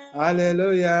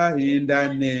 hallelujah, in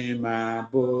the name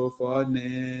above all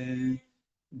names,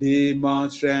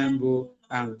 demons tremble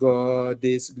and God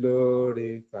is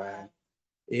glorified.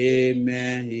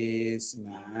 Amen is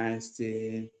my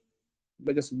stay.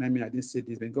 But just remind me, I didn't say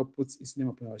this. When God puts His name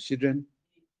upon our children,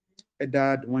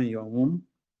 either the one in your womb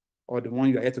or the one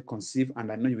you are yet to conceive,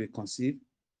 and I know you will conceive,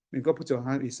 may God put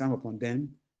His hand upon them,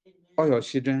 all your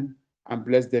children, and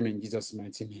bless them in Jesus'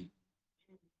 mighty name.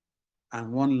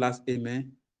 And one last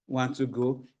amen. One to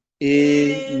go.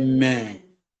 Amen.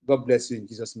 God bless you in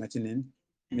Jesus' mighty name.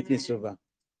 Meeting is over.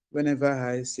 Whenever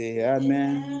I say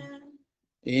amen,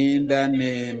 in the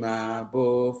name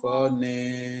above all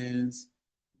names,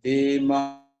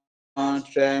 demons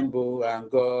tremble and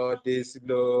God is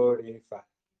glorified.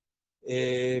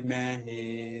 Amen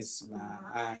is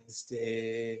my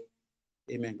stay.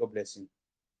 Amen. God bless you.